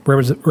 the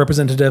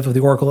representative of the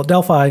Oracle at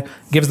Delphi,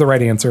 gives the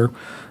right answer,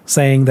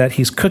 saying that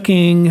he's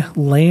cooking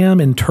lamb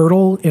and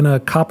turtle in a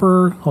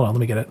copper. Hold on, let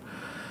me get it.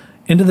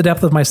 Into the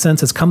depth of my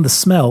sense has come the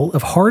smell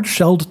of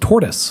hard-shelled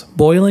tortoise,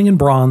 boiling in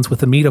bronze with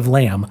the meat of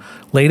lamb,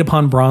 laid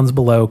upon bronze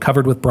below,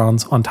 covered with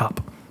bronze on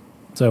top.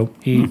 So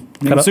he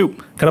cut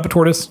up a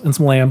tortoise and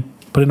some lamb,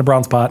 put it in a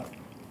bronze pot,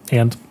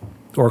 and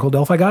Oracle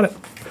Delphi got it.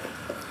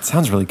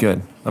 Sounds really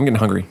good. I'm getting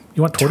hungry.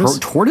 You want tortoise?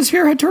 Tortoise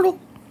here had turtle?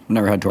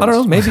 Never had tortoise. I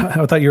don't know. Maybe.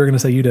 I thought you were going to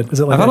say you did. Is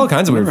it like I've had that? all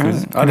kinds of weird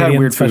foods. I've had Canadian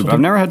weird food. specialty? I've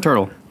never had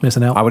turtle.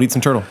 Missing out? I would eat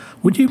some turtle.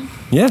 Would you?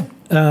 Yeah.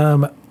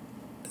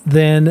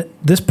 Then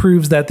this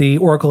proves that the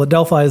Oracle at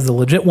Delphi is the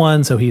legit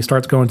one. So he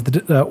starts going to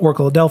the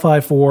Oracle at Delphi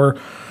for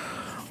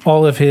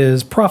all of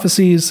his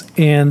prophecies.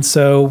 And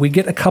so we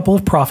get a couple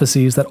of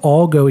prophecies that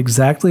all go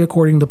exactly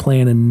according to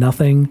plan, and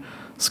nothing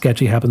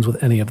sketchy happens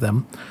with any of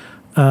them.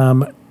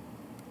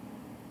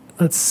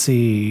 Let's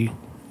see.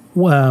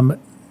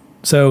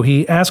 So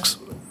he asks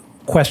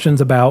questions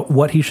about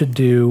what he should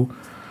do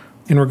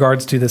in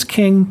regards to this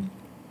king.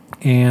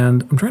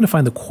 And I'm trying to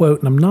find the quote,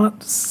 and I'm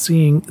not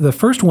seeing. The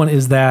first one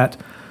is that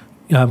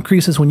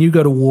Croesus, when you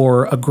go to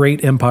war, a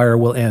great empire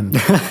will end.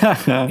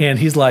 And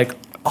he's like,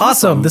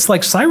 awesome. This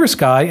like Cyrus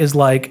guy is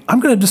like, I'm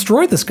going to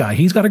destroy this guy.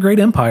 He's got a great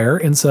empire,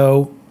 and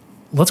so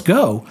let's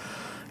go.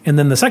 And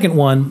then the second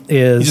one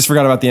is... You just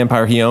forgot about the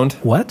empire he owned?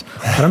 What?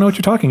 I don't know what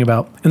you're talking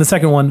about. And the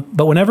second one,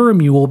 but whenever a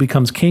mule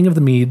becomes king of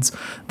the Medes,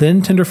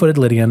 then tender-footed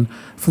Lydian,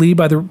 flee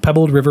by the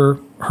pebbled river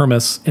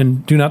Hermus,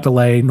 and do not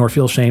delay nor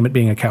feel shame at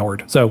being a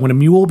coward. So when a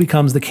mule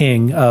becomes the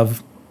king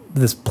of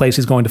this place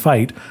he's going to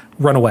fight,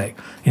 run away.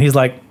 And he's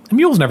like, a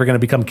mule's never going to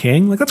become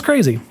king. Like, that's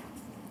crazy.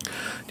 Do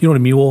you know what a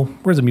mule...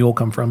 Where does a mule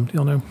come from? Do you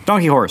all know?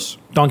 Donkey horse.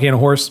 Donkey and a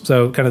horse.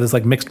 So kind of this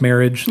like mixed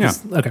marriage. Yeah.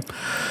 Okay.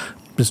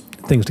 Just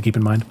things to keep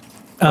in mind.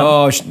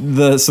 So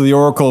the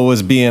oracle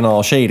was being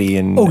all shady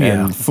and, Oh,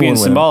 yeah. and fooling Being with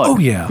him. symbolic. Oh,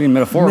 yeah. Being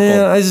metaphorical.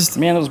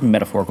 Man, those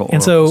metaphorical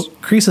And oracles. so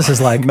Croesus is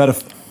like...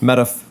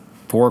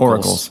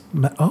 Oracles.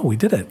 Oh, we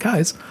did it,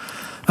 guys.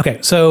 Okay,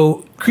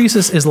 so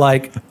Croesus is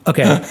like,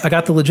 okay, I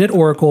got the legit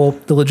oracle.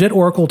 The legit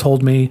oracle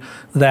told me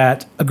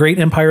that a great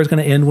empire is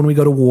going to end when we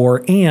go to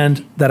war,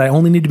 and that I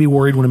only need to be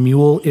worried when a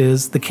mule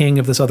is the king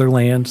of this other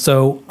land.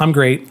 So I'm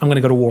great. I'm going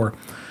to go to war.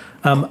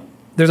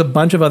 There's a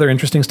bunch of other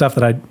interesting stuff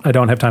that I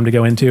don't have time to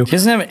go into. He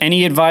doesn't have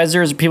any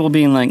advisors, people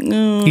being like,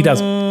 He does,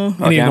 and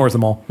he Okay. ignores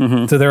them all.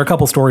 So there are a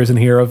couple stories in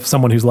here of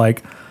someone who's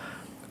like,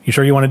 you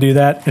sure you want to do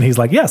that? And he's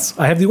like, yes,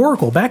 I have the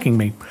oracle backing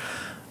me.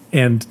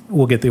 And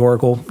we'll get the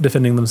oracle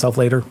defending themselves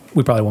later.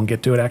 We probably won't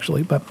get to it,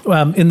 actually. But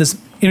in this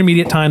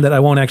intermediate time that I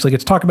won't actually get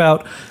to talk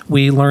about,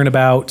 we learn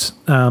about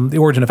the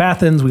origin of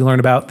Athens. We learn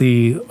about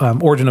the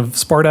origin of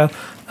Sparta.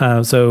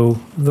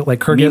 Like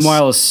Kyrgyz.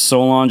 Meanwhile, is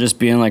Solon just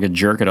being like a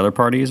jerk at other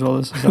parties? All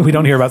this, We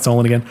don't hear about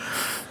Solon again.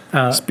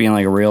 just being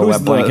like a real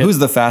wet blanket. Who's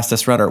the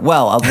fastest runner?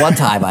 Well, at one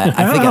time, I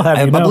How do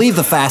you know? believe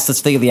the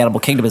fastest thing in the animal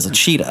kingdom is a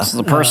cheetah. This is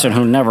the person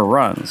who never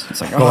runs. It's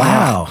like,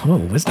 Wow. Oh,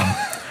 wisdom.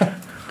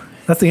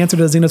 That's the answer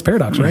to Zeno's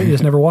paradox, right? You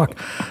just never walk.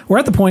 We're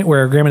at the point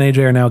where Graham and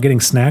AJ are now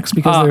getting snacks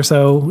because they're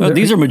so... No,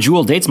 these are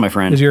Medjool dates, my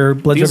friend. Is your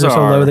blood These sugar so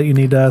are- low that you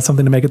need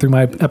something to make it through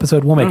my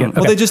episode? We'll make it. Well,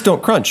 Okay. they just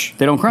don't crunch.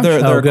 They don't crunch.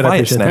 They're Oh, good, I quiet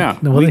appreciate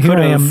snack. that. Well, We here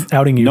I am could've-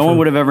 outing you. No for- one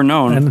would have ever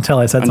known until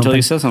I said until something.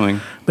 you said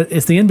something. But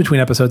it's the in-between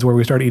episodes where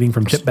we start eating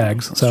from chip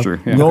bags. So. It's true.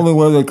 Yeah. The only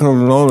way they could have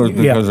known is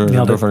Yeah, because there's a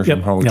nailed it. difference Yep,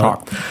 in how we nailed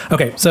talk. it.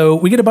 Okay, so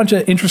we get a bunch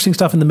of interesting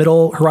stuff in the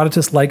middle.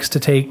 Herodotus likes to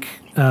take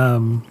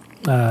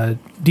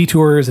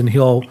detours, and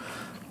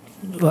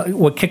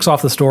what kicks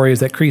off the story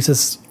is that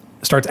Croesus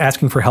starts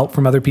asking for help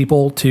from other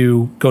people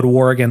to go to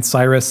war against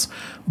Cyrus,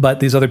 but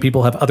these other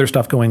people have other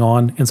stuff going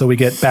on, and so we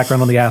get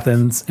background on the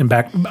Athens and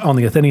back on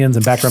the Athenians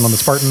and background on the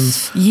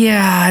Spartans.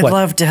 Yeah, I'd What?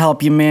 love to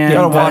help you, man. You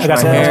gotta but,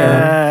 wash my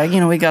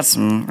hands. we got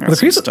some, The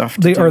Greece stuff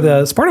to do. or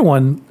the Sparta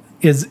one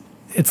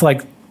it's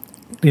like,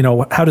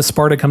 how does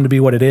Sparta come to be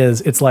what it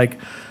is? It's like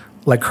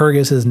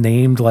Lycurgus is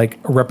named like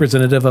a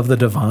representative of the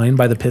divine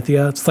by the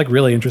Pythia. It's like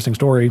really interesting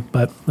story,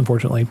 but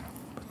unfortunately,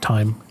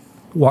 time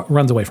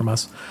runs away from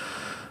us.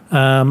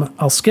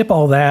 I'll skip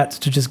all that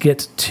to just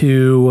get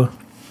to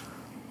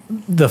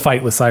the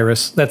fight with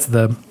Cyrus. That's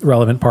the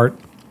relevant part.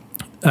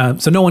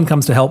 So no one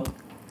comes to help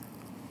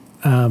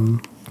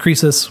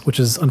Croesus, which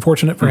is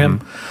unfortunate for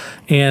him.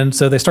 And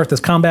so they start this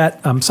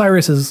combat.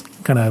 Cyrus is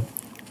kind of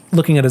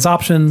looking at his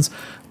options.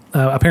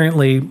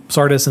 Apparently,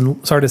 Sardis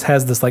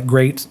has this like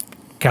great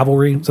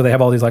cavalry. So they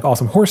have all these like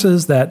awesome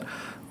horses that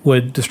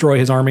would destroy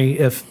his army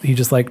if he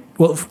just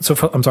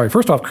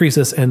first off,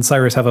 Croesus and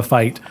Cyrus have a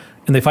fight,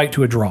 and they fight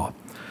to a draw.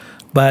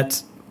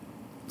 But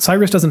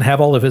Cyrus doesn't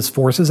have all of his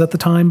forces at the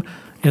time,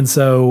 and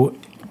so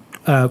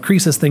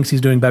Croesus thinks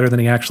he's doing better than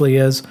he actually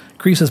is.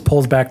 Croesus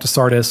pulls back to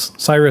Sardis.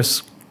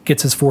 Cyrus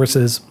gets his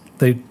forces.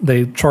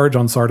 They charge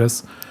on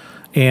Sardis,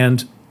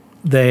 and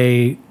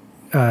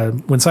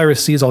when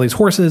Cyrus sees all these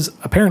horses,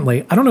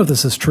 apparently, I don't know if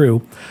this is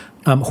true,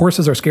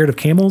 horses are scared of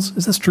camels.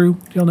 Is this true? Do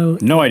y'all know?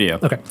 No idea.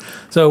 Okay.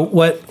 So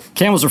what...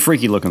 Camels are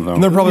freaky looking, though.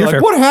 And they're probably You're like,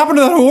 fair. what happened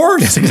to that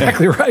horse? That's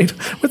exactly right.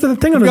 What's the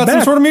thing on his got back?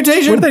 some sort of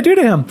mutation. What did they do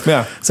to him?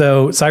 Yeah.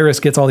 So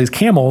Cyrus gets all these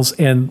camels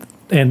and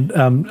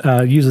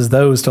uses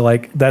those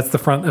to that's the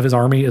front of his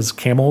army is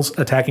camels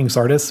attacking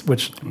Sardis,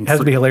 which has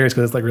to be hilarious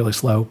because it's like really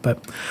slow.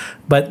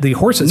 But the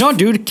horses... No,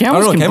 dude,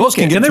 camels can camels book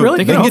it. can get Can they to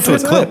really? it. They can get to a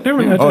clip.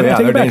 Never mind. Oh, yeah, I take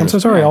they're it back. I'm so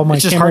dangerous. sorry. All my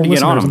It's just camel hard to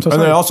get on listeners, I'm so them.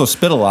 And sorry. they also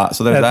spit a lot,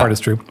 so there's That that. part is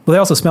true. Well, they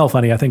also smell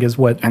funny, I think, is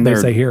what And they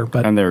they're say here.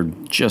 But and they're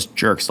just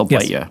jerks. They'll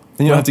bite you. And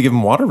you don't have to give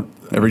them water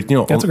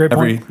That's a great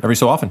point. every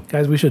so often.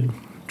 guys, we should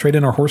trade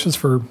in our horses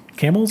for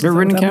camels. You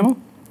ever Is that ridden a what that camel?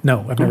 means?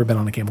 No, I've never been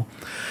on a camel.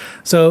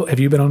 So, have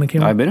you been on a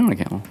camel? I've been on a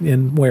camel.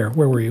 In where?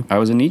 Where were you? I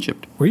was in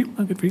Egypt. Were you?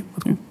 Oh, good for you.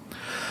 That's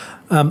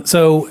cool.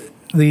 So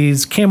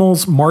these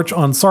camels march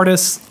on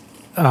Sardis,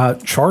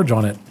 charge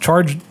on it,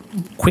 charge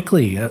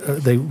quickly.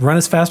 They run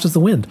as fast as the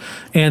wind,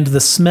 and the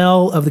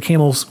smell of the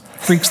camels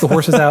freaks the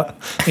horses out,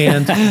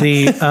 and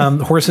the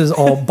horses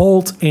all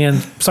bolt, and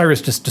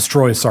Cyrus just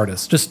destroys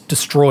Sardis, just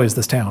destroys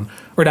this town.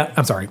 Or not,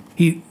 I'm sorry,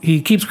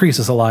 he keeps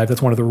Croesus alive.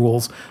 That's one of the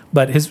rules,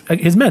 but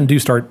his men do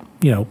start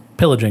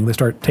pillaging. They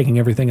start taking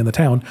everything in the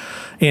town,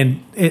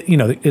 and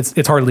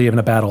it's hardly even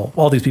a battle.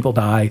 All these people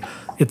die.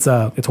 It's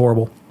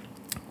horrible.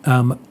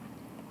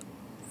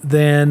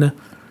 Then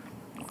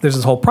there's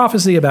this whole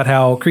prophecy about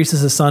how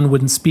Croesus' son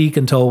wouldn't speak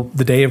until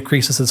the day of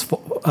Croesus'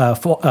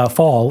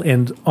 fall,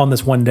 and on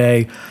this one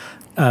day,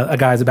 a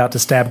guy's about to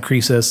stab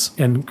Croesus,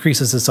 and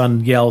Croesus'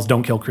 son yells,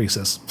 "Don't kill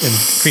Croesus!" And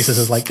Croesus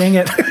is like, "Dang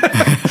it!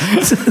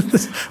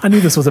 I knew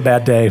this was a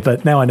bad day,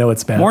 but now I know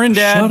it's bad." Morning,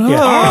 Dad.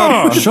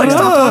 Shut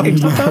up!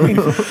 Stop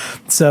talking.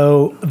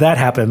 So that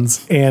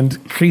happens,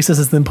 and Croesus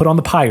is then put on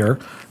the pyre.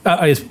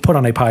 Is put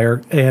on a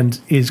pyre, and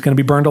he's going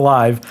to be burned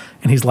alive.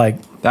 And he's like,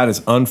 That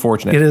is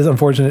unfortunate. it is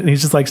unfortunate. And he's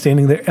just like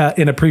standing there.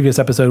 In a previous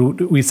episode,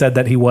 we said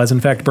that he was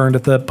in fact burned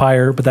at the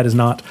pyre, but that is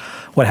not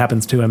what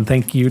happens to him.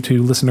 Thank you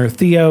to listener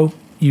Theo.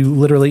 You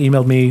literally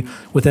emailed me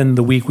within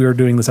the week we were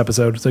doing this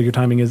episode, so your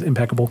timing is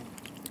impeccable.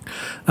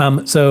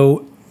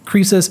 So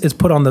Croesus is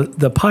put on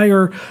the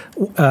pyre,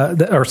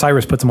 or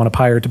Cyrus puts him on a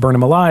pyre to burn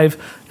him alive.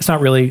 It's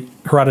not really,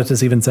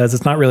 Herodotus even says,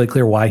 it's not really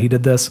clear why he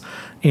did this.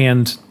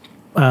 And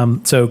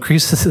so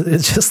Croesus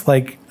is just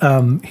like,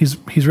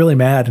 he's really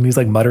mad, and he's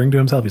like muttering to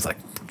himself. He's like,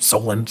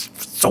 Solon.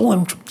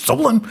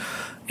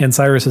 And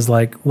Cyrus is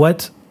like,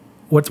 what's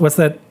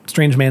that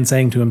strange man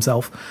saying to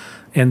himself?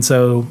 And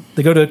so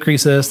they go to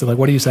Croesus. They're like,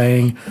 what are you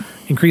saying?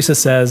 And Croesus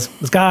says,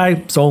 this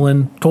guy,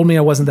 Solon, told me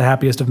I wasn't the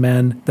happiest of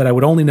men, that I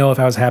would only know if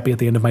I was happy at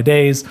the end of my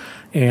days.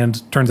 And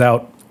turns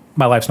out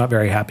my life's not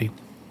very happy.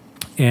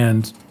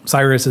 And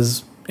Cyrus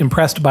is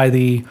impressed by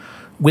the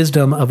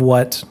wisdom of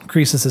what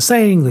Croesus is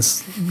saying.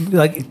 This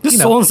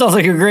Solon sounds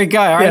like a great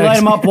guy. All right, Yeah, light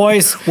him up,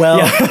 boys. Well,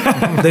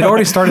 they'd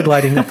already started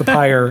lighting up the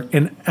pyre,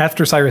 and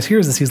after Cyrus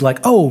hears this, he's like,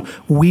 "Oh,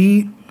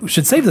 we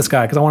should save this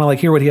guy because I want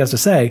to hear what he has to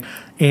say."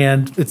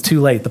 And it's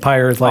too late. The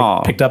pyre is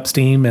Aw. picked up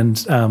steam and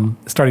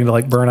starting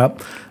to burn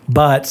up.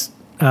 But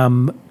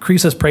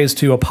Croesus prays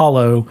to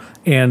Apollo,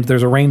 and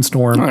there's a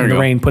rainstorm, there and you the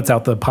go. rain puts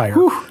out the pyre.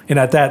 And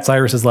at that,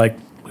 Cyrus is like,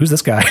 "Who's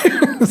this guy?"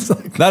 It's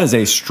like, That is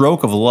a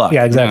stroke of luck.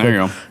 yeah, exactly.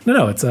 there you go.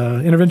 No, it's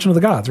an intervention of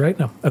the gods, right?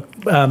 No.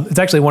 It's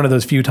actually one of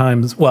those few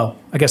times, well,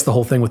 I guess the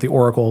whole thing with the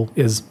oracle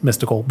is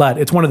mystical, but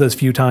it's one of those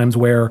few times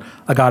where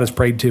a god is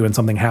prayed to and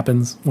something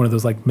happens, one of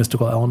those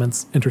mystical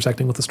elements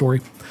intersecting with the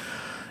story.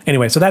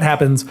 Anyway, so that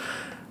happens,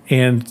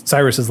 and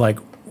Cyrus is like,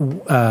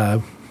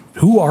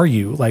 who are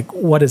you?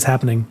 What is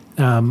happening?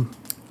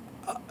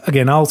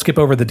 Again, I'll skip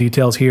over the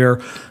details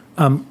here.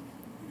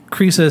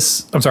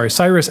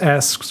 Cyrus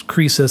asks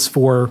Croesus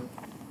for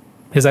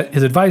his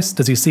advice.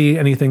 Does he see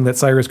anything that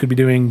Cyrus could be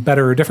doing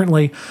better or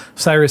differently?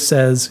 Cyrus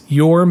says,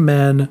 your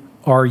men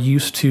are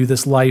used to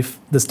this life,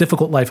 this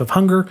difficult life of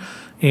hunger,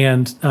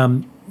 and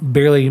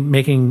barely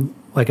making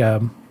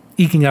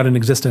eking out an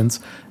existence.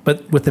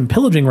 But with them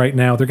pillaging right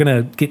now, they're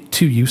going to get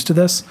too used to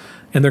this,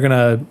 and they're going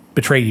to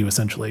betray you,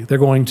 essentially. They're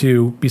going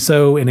to be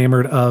so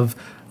enamored of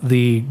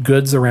the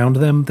goods around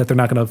them that they're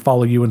not going to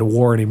follow you into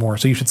war anymore.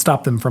 So you should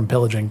stop them from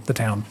pillaging the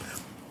town.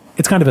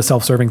 It's kind of a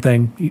self-serving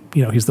thing.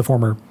 He's the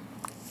former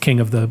king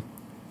of the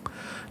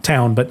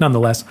town, but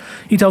nonetheless,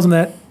 he tells him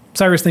that.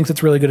 Cyrus thinks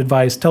it's really good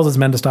advice, tells his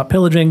men to stop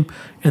pillaging,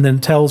 and then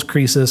tells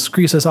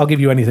Croesus, I'll give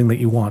you anything that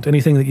you want.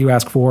 Anything that you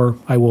ask for,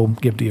 I will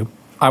give to you.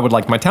 I would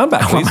like my town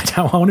back, please.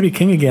 I want to be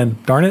king again,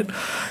 darn it.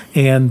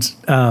 And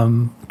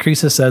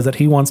Croesus says that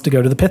he wants to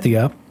go to the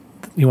Pythia.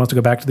 He wants to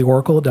go back to the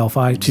Oracle at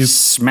Delphi to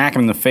smack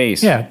him in the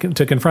face. Yeah,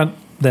 to confront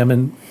them.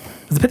 And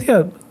is the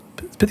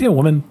Pythia a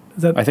woman?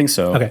 Is that? I think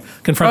so. Okay,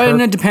 confront her.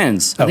 And it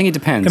depends. I think it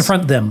depends.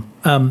 Confront them,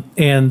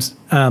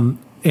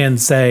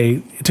 and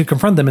say, to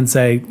confront them and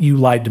say, you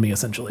lied to me,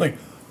 essentially.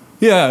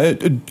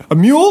 A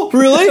mule,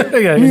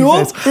 really? Yeah,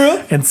 mule,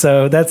 really? And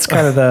so that's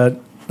kind of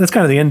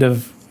the end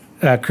of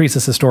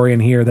Croesus' story in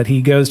here. That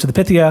he goes to the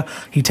Pythia,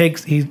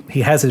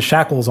 he has his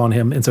shackles on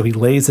him, and so he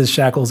lays his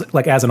shackles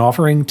as an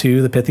offering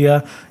to the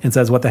Pythia and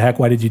says, "What the heck?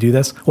 Why did you do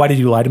this? Why did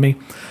you lie to me?"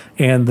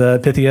 And the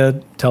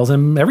Pythia tells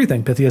him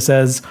everything. Pythia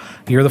says,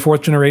 "You're the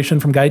fourth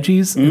generation from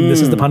Gyges, and this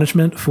is the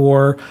punishment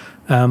for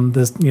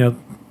this.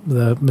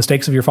 The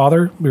mistakes of your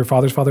father's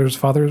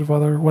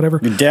father, whatever."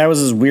 Your dad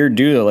was this weird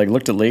dude that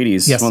looked at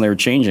ladies when they were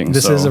changing.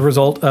 This is a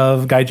result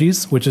of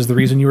Gyges, which is the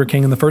reason you were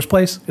king in the first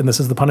place, and this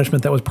is the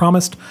punishment that was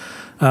promised.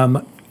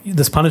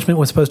 This punishment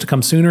was supposed to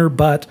come sooner,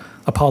 but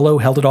Apollo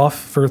held it off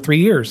for 3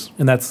 years,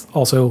 and that's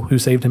also who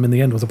saved him in the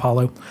end, was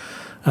Apollo.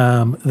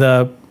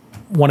 The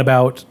one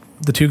about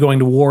the two going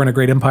to war and a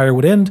great empire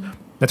would end,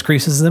 that's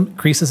Croesus'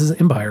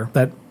 empire.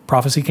 That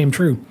prophecy came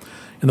true.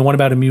 And the one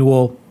about a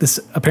mule, this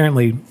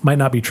apparently might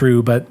not be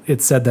true, but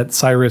it's said that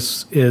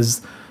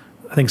Cyrus's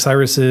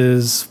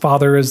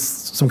father is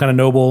some kind of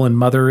noble and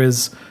mother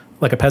is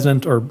like a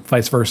peasant, or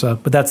vice versa.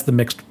 But that's the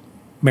mixed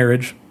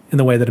marriage in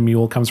the way that a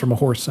mule comes from a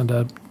horse and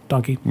a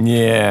donkey.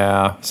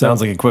 Yeah,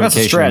 sounds like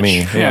equivocation to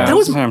me. Yeah, that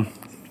was.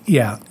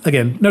 Yeah,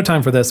 again, no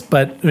time for this,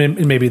 but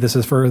maybe this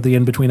is for the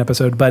in-between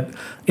episode. But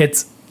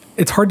it's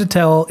hard to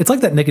tell. It's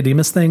like that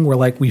Nicodemus thing where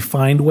we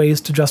find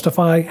ways to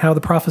justify how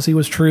the prophecy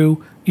was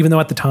true, even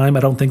though at the time I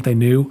don't think they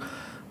knew.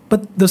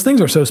 But those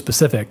things are so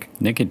specific.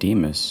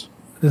 Nicodemus.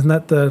 Isn't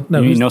that the...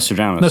 No,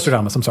 Nostradamus.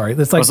 Nostradamus, I'm sorry.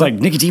 It's I was like,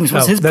 Nicodemus,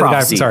 what's his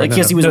prophecy?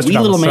 Yes, he was a wee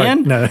little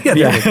man? No,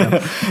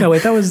 no,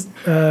 wait, that was...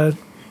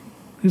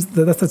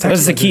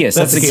 that's Zacchaeus.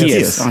 That's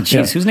Zacchaeus. Oh, jeez.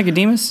 Yeah. Who's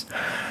Nicodemus?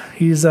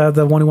 He's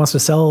the one who wants to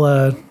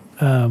sell...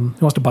 he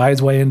wants to buy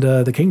his way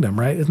into the kingdom,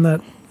 right? Isn't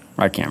that...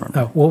 I can't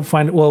remember. Oh, we'll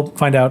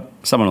find out.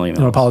 Someone will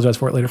email. I'll apologize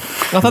for it later.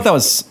 I thought that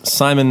was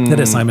Simon. That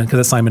is Simon, because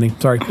it's Simony.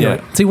 Sorry. Yeah.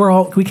 Right. See,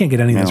 we can't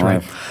get any of this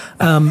right.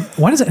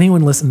 Why does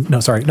anyone listen? No,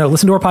 sorry. No,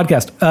 listen to our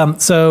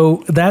podcast.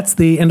 So that's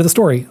the end of the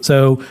story.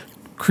 So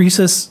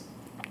Croesus's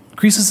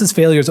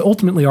failures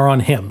ultimately are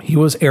on him. He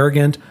was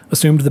arrogant,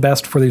 assumed the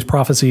best for these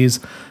prophecies,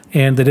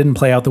 and they didn't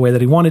play out the way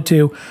that he wanted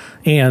to.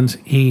 And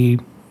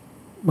he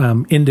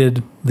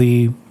ended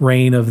the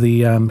reign of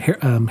the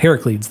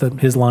Heraclides,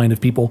 his line of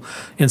people.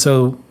 And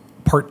so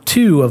part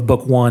 2 of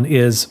book 1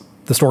 is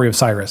the story of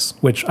Cyrus,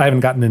 which I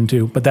haven't gotten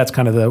into, but that's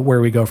kind of where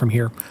we go from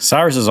here.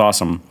 Cyrus is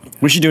awesome.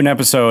 We should do an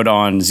episode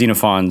on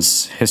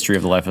Xenophon's history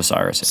of the life of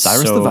Cyrus. It's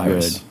Cyrus so the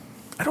Virus. Good.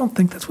 I don't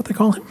think that's what they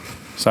call him.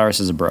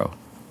 Cyrus is a bro.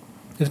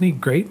 Isn't he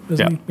great?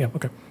 Isn't Yeah. he? Yeah,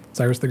 okay.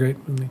 Cyrus the Great.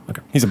 Isn't he?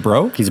 Okay. He's a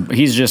bro? He's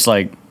just he's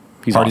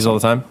Parties awesome. all the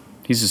time?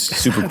 He's just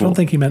super cool. I don't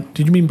think he meant...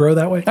 Did you mean bro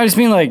that way? I just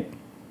mean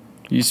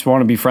you just want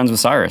to be friends with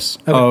Cyrus.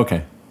 Okay. Oh,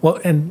 okay. Well,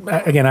 and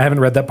again, I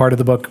haven't read that part of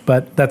the book,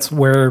 but that's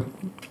where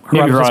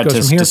Maybe Herodotus goes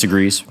Herodotus from here.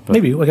 disagrees. But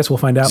Maybe. I guess we'll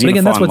find out. But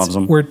again, that's Xenophon loves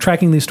what them. we're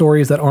tracking these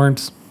stories that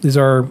aren't.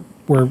 We're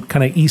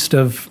kind of east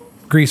of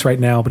Greece right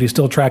now, but he's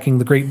still tracking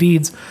the great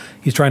deeds.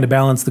 He's trying to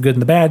balance the good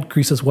and the bad.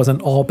 Croesus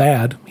wasn't all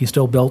bad. He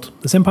still built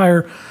this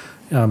empire,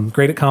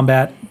 great at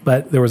combat,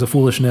 but there was a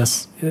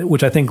foolishness,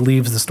 which I think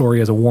leaves the story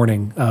as a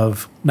warning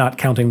of not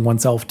counting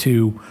oneself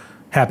too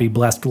happy,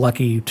 blessed,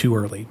 lucky too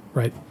early,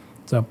 right?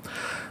 So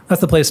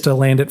that's the place to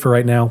land it for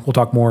right now. We'll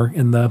talk more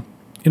in the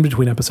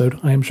in-between episode,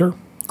 I am sure.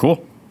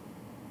 Cool.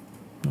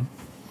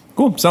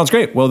 Cool. Sounds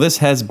great. Well, this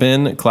has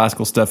been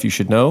Classical Stuff You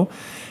Should Know.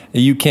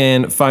 You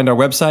can find our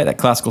website at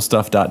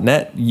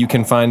classicalstuff.net. You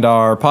can find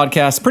our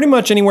podcast pretty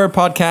much anywhere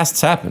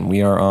podcasts happen.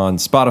 We are on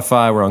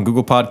Spotify, we're on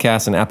Google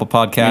Podcasts and Apple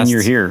Podcasts. And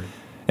you're here.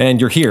 And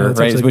you're here, that's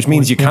right? actually Which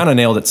means you yeah. kind of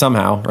nailed it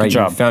somehow, right? Good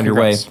job. You found your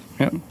way.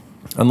 Yep.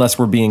 Unless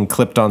we're being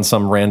clipped on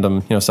some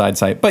random, side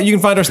site. But you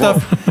can find our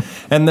stuff.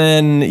 And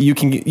then you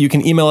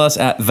can email us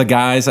at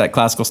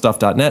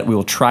theguys@classicalstuff.net. We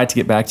will try to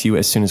get back to you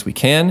as soon as we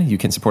can. You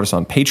can support us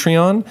on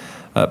Patreon,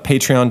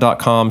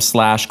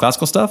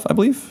 patreon.com/classicalstuff, I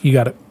believe. You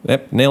got it.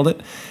 Yep, nailed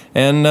it.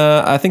 And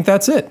I think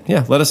that's it.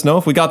 Yeah, let us know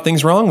if we got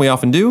things wrong. We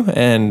often do.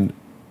 And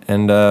we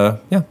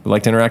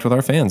like to interact with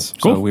our fans.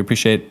 Cool. So we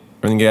appreciate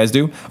everything you guys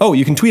do. Oh,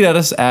 you can tweet at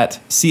us at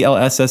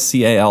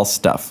CLSSCAL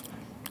stuff.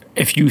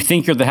 If you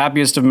think you're the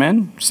happiest of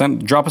men,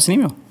 drop us an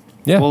email.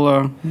 Yeah.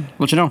 we'll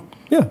let you know.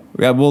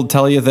 Yeah, we'll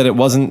tell you that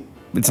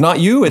it's not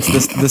you, it's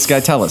this guy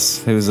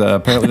Tellus, who's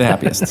apparently the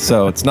happiest.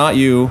 So it's not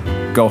you,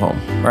 go home.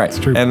 All right.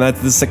 true. And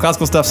this is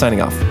Classical Stuff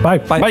signing off. Bye.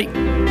 Bye.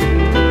 Bye.